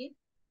 Okay.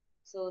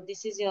 So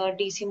this is your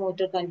DC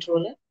motor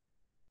controller,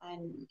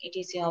 and it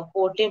is your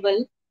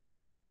portable.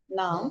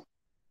 Now,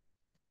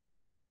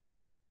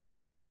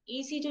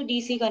 AC to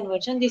DC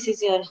conversion, this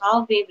is your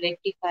half wave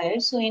rectifier.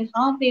 So in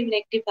half wave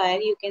rectifier,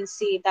 you can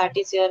see that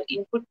is your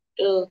input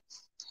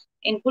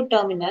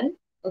terminal.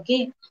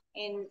 Okay.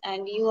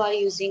 And you are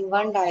using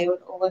one diode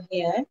over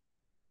here.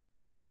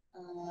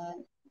 Uh,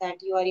 that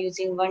you are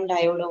using one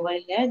diode over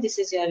here. This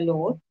is your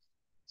load.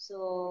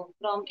 So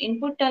from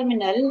input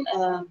terminal,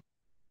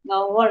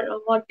 now what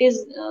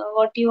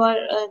you are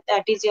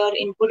that is your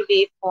input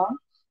waveform,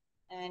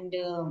 and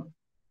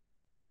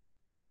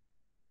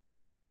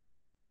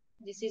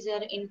this is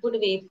your input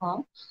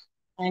waveform.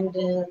 And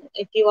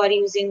if you are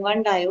using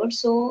one diode,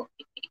 so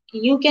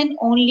you can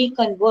only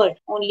convert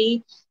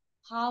only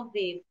half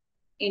wave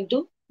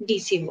into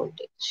DC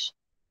voltage.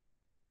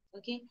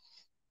 Okay.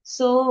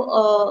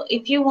 So,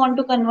 if you want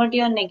to convert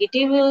your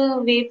negative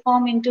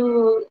waveform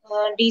into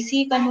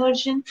DC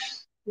conversion,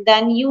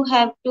 then you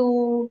have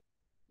to,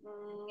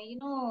 you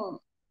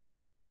know,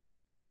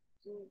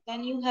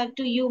 then you have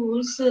to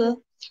use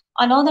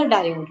another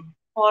diode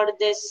for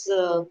this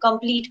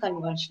complete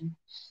conversion.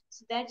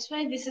 So that's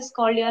why this is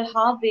called your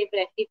half wave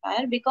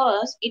rectifier,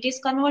 because it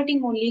is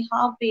converting only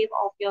half wave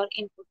of your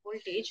input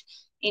voltage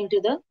into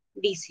the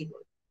DC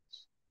voltage.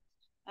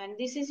 And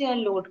this is your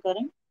load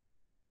current,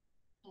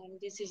 and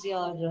this is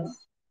your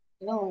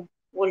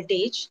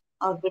voltage,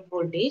 output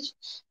voltage.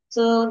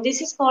 So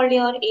this is called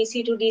your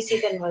AC to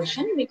DC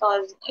conversion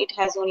because it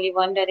has only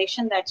one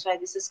direction. That's why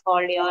this is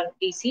called your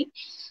DC,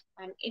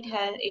 and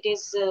it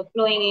is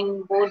flowing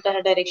in both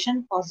the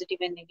direction, positive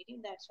and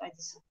negative. That's why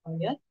this is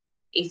called your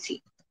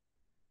AC.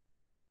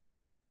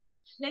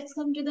 Let's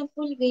come to the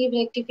full wave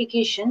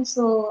rectification.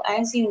 So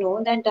as you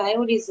know that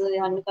diode is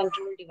an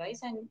uncontrolled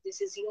device, and this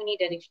is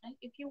unidirectional.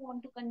 If you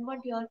want to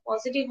convert your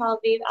positive half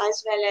wave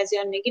as well as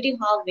your negative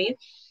half wave,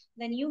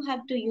 then you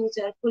have to use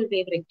your full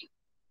wave rectifier.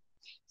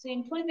 So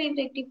in full wave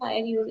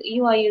rectifier,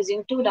 you are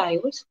using two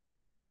diodes,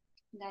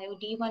 diode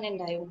D1 and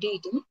diode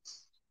D2.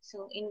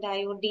 So in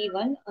diode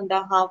D1,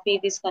 the half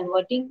wave is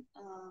converting,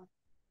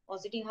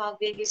 positive half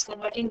wave is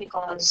converting,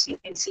 because you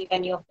can see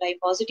when you apply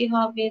positive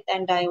half wave,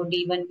 then diode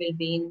D1 will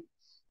be in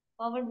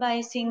forward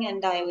biasing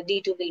and diode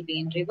D2 will be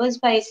in reverse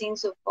biasing.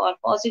 So for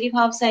positive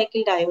half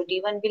cycle, diode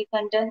D1 will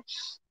conduct.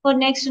 For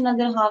next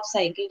another half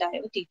cycle,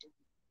 diode D2.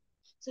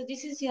 So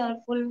this is your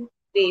full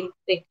wave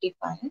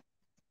rectifier.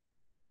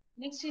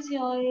 Next is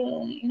your,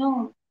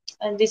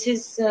 this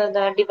is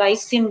the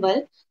device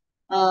symbol,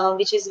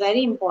 which is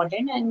very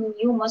important, and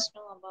you must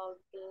know about,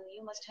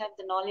 you must have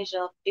the knowledge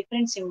of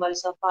different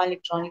symbols of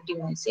electronic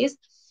devices.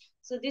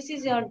 So this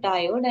is your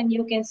diode, and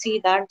you can see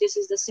that this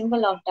is the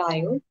symbol of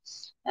diode,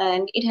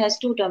 and it has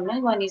two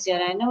terminals. One is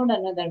your anode,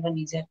 another one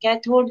is your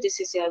cathode. This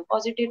is your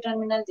positive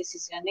terminal, this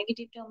is your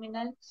negative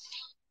terminal,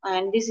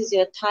 and this is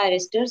your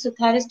thyristor. So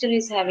thyristor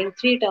is having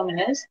three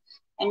terminals,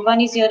 and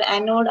one is your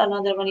anode,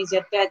 another one is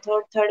your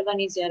cathode, third one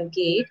is your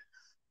gate.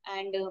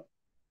 And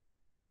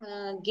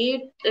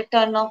Gate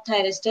turn off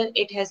thyristor,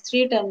 it has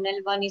three terminal.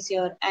 One is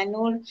your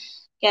anode,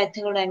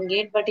 cathode, and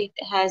gate, but it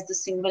has the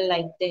symbol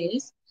like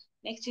this.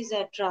 Next is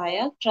a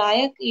triac.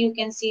 Triac, you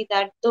can see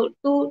that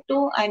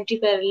two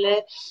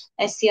anti-parallel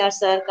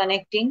SCRs are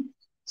connecting.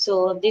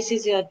 So this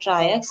is your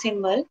triac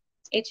symbol.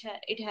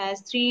 It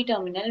has three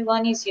terminal.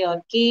 One is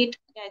your gate,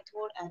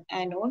 cathode, and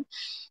anode.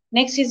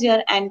 Next is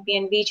your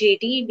NPN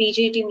BJT.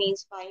 BJT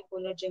means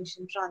bipolar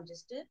junction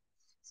transistor.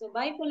 So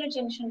bipolar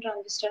junction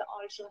transistor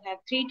also have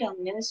three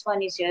terminals.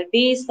 One is your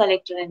base,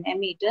 collector, and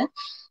emitter.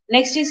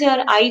 Next is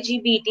your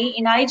IGBT.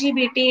 In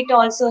IGBT, it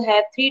also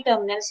have three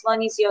terminals.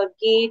 One is your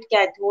gate,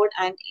 cathode,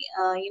 and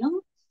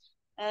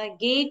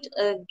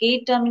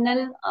gate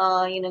terminal.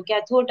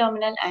 Cathode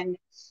terminal, and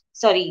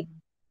sorry,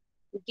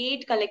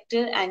 gate,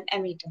 collector, and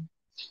emitter.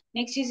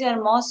 Next is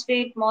your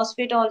MOSFET.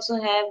 MOSFET also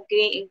have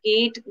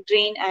gate,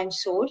 drain, and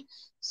source.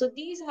 So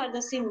these are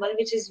the symbol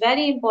which is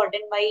very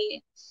important.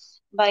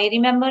 By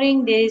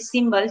remembering these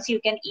symbols,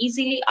 you can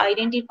easily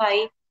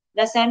identify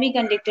the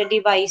semiconductor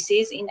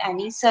devices in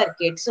any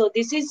circuit. So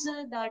this is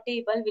the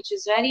table which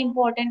is very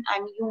important,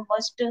 and you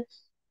must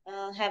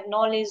have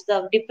knowledge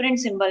the different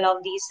symbol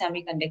of these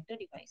semiconductor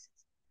devices.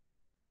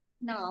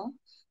 Now,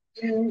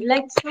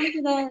 let's come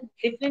to the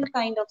different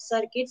kind of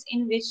circuits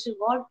in which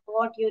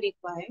what you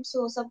require.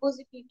 So suppose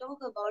if we talk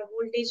about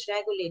voltage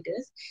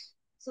regulators,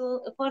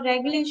 so for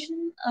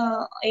regulation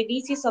a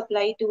DC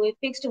supply to a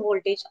fixed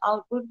voltage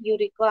output, you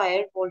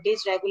require voltage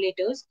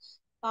regulators,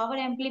 power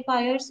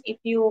amplifiers if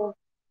you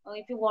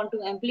want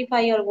to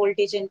amplify your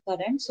voltage and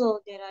current.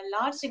 So there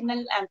are large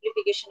signal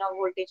amplification of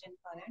voltage and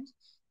current.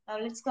 Now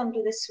let's come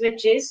to the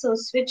switches. So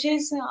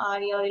switches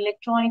are your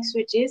electronic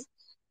switches,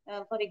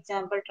 for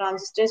example,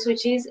 transistor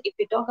switches. If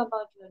we talk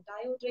about your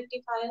diode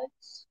rectifier,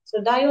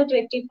 so diode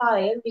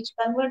rectifier which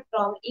convert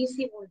from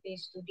AC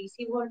voltage to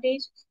DC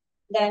voltage.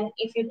 Then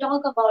if you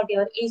talk about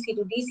your AC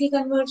to DC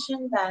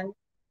conversion, then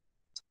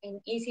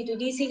in AC to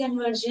DC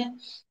conversion,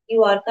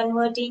 you are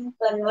converting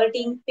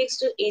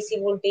fixed AC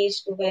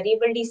voltage to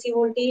variable DC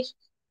voltage.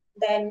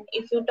 Then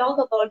if you talk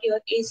about your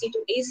AC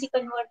to AC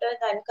converter,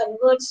 then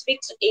converts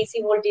fixed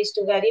AC voltage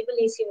to variable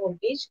AC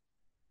voltage.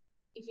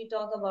 If you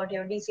talk about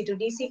your DC to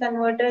DC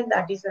converter,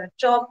 that is a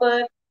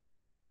chopper.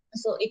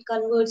 So it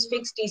converts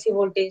fixed DC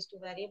voltage to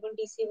variable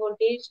DC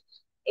voltage.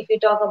 If you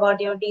talk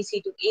about your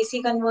DC to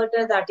AC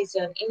converter, that is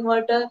your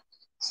inverter.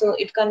 So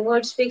it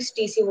converts fixed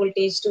DC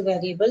voltage to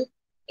variable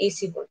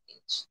AC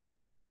voltage.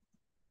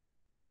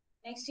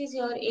 Next is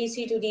your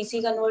AC to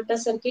DC converter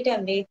circuit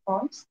and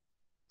waveforms.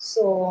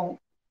 So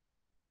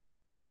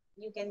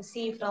you can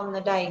see from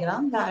the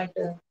diagram that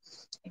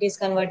it is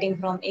converting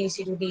from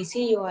AC to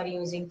DC. You are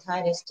using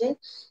thyristor,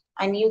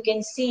 and you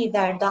can see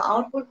that the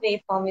output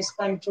waveform is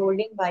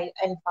controlling by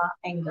alpha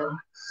angle.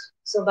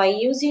 So by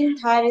using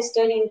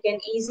thyristor, you can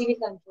easily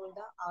control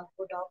the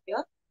output of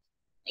your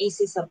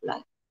AC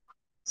supply.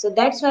 So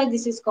that's why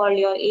this is called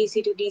your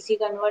AC to DC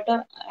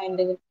converter,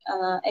 and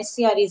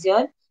SCR is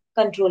your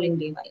controlling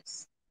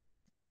device.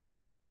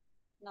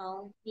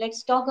 Now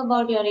let's talk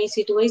about your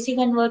AC to AC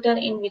converter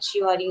in which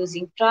you are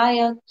using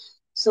triac.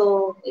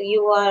 So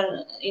you are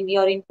in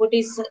your input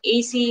is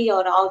AC,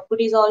 your output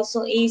is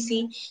also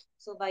AC.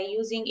 So by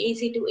using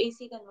AC to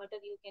AC converter,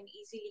 you can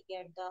easily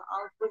get the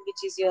output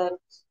which is your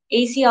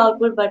AC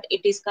output, but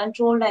it is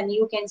controlled, and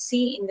you can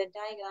see in the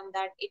diagram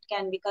that it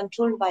can be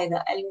controlled by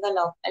the angle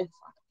of alpha.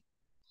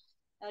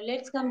 Now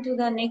let's come to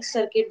the next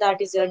circuit,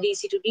 that is your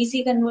DC to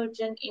DC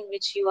conversion in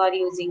which you are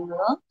using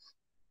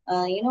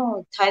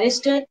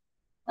thyristor,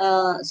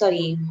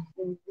 sorry,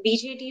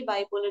 BJT,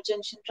 bipolar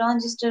junction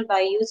transistor.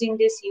 By using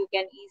this, you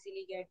can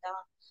easily get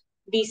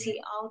the DC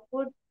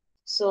output.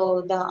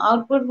 So the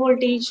output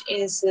voltage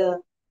is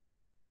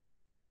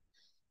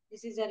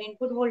this is your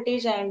input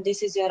voltage, and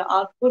this is your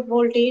output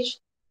voltage.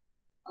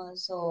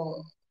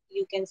 So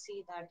you can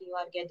see that you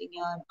are getting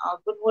your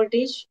output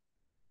voltage.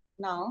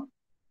 Now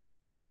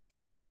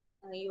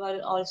you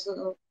are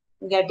also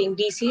getting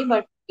DC,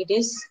 but it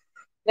is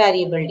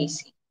variable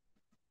DC.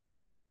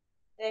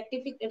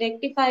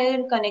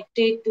 Rectifier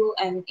connected to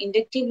an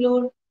inductive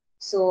load.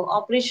 So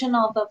operation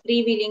of a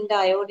freewheeling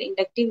diode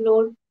inductive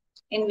load,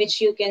 in which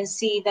you can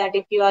see that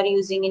if you are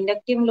using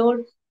inductive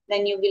load,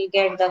 then you will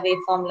get the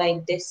waveform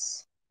like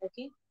this.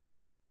 Okay.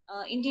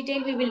 In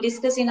detail, we will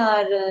discuss in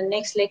our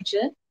next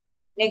lecture.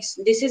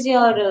 Next, this is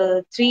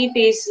your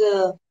three-phase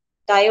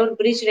diode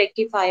bridge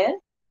rectifier,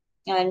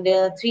 and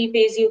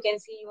three-phase, you can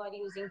see you are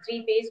using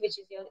three-phase, which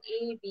is your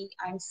A, B,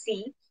 and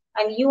C,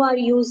 and you are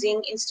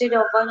using, instead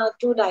of one or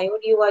two diode,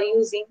 you are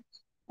using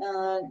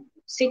uh,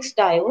 six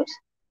diodes,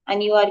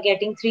 and you are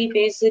getting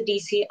three-phase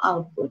DC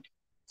output.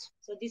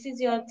 So this is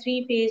your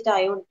three-phase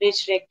diode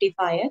bridge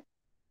rectifier.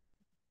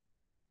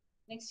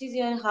 Next is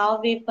your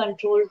half wave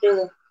controlled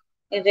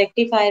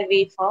rectifier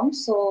waveform.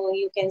 So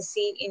you can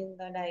see in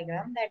the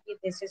diagram that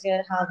this is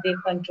your half wave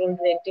controlled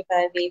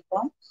rectifier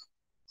waveform.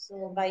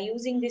 So by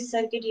using this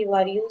circuit, you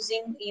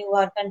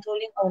are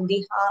controlling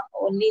only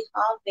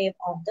half wave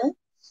of the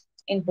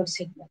input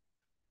signal.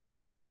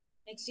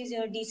 Next is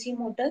your DC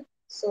motor.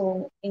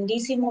 So in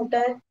DC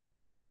motor,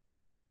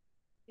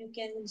 you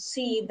can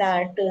see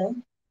that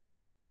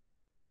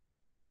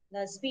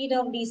the speed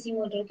of DC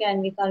motor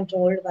can be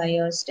controlled by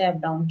a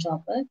step down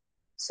chopper.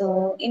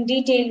 So in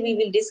detail we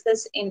will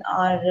discuss in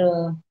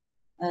our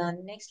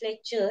next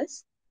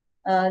lectures.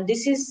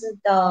 This is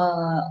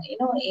the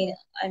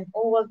an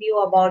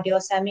overview about your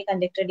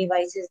semiconductor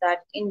devices,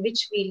 that in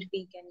which field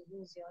we can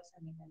use your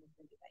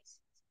semiconductor devices.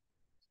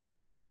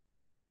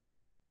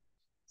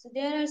 So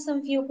there are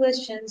some few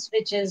questions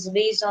which is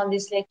based on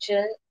this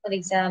lecture. For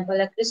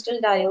example, a crystal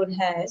diode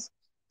has,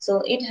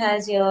 so it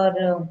has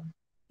your,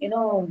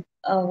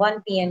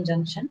 1 p.n.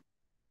 junction.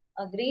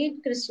 A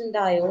great crystal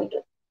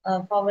diode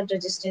forward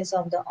resistance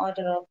of the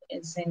order of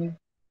is in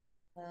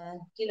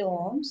kilo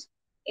ohms.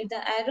 If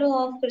the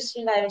arrow of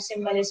crystal diode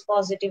symbol is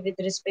positive with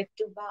respect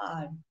to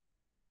bar,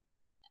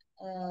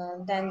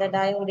 then the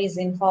diode is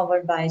in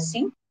forward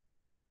biasing.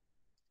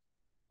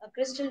 A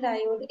crystal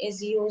diode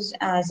is used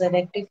as a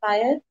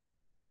rectifier,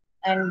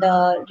 and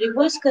the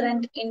reverse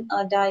current in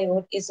a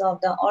diode is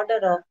of the order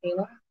of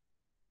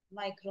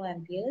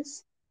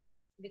microamperes,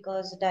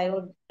 because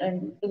diode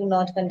do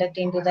not conduct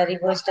into the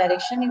reverse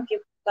direction. If you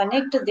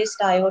connect this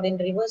diode in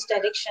reverse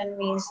direction,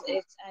 means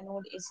its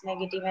anode is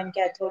negative and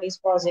cathode is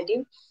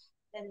positive,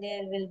 then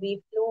there will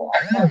be flow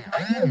of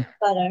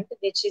current uh,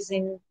 which is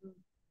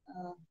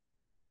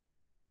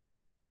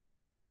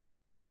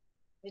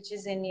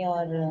in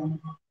your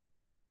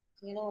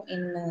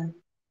in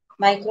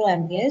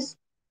microamperes.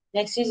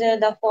 Next is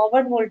the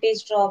forward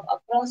voltage drop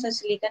across a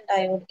silicon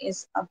diode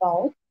is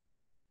about,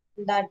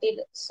 that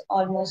is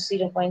almost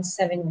zero point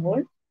 0.7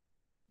 volt.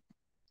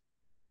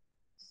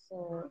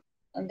 So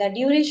the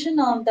duration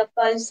of the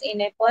pulse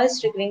in a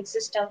pulse triggering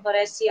system for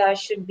SCR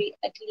should be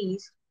at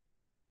least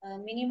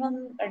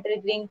minimum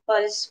triggering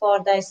pulse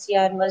for the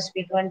SCR must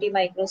be 20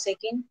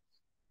 microsecond.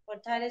 For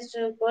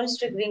thyristor, pulse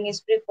triggering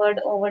is preferred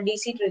over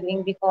DC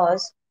triggering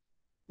because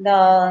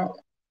the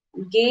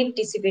gate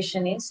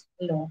dissipation is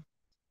low.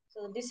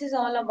 So this is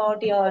all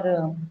about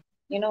your,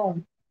 you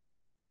know,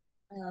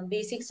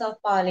 basics of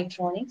power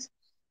electronics.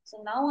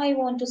 So now I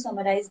want to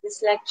summarize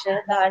this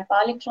lecture that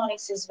power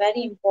electronics is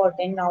very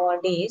important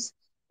nowadays.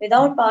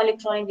 Without power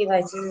electronic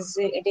devices,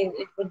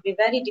 it would be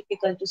very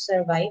difficult to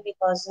survive,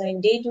 because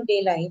in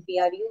day-to-day life we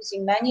are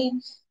using many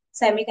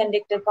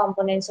semiconductor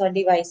components or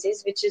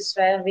devices which is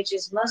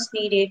must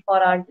needed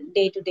for our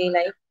day-to-day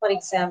life. For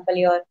example,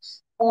 your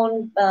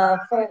phone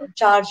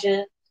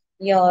charger,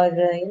 your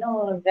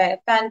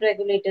fan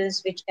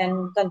regulators which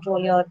can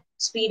control your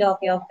speed of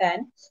your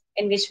fan,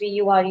 in which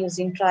you are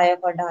using triac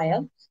or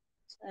diac.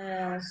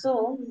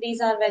 So these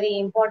are very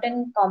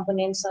important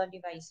components or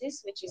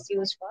devices which is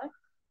used for,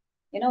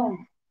 you know,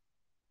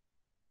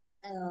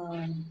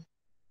 um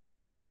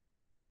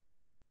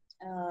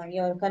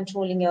your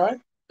controlling your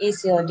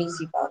AC or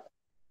DC power.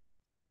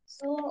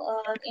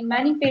 So in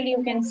many field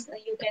you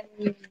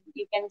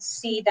can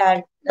see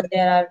that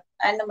there are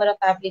a number of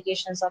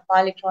applications of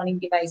electronic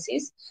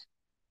devices.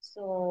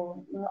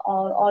 So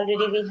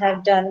already we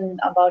have done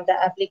about the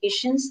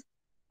applications,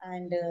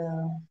 and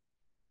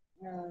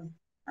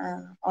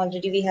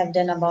already we have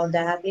done about the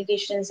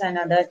applications and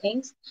other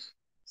things.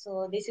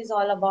 So this is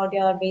all about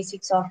your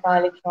basics of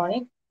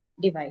electronic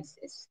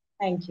devices.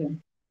 Thank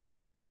you.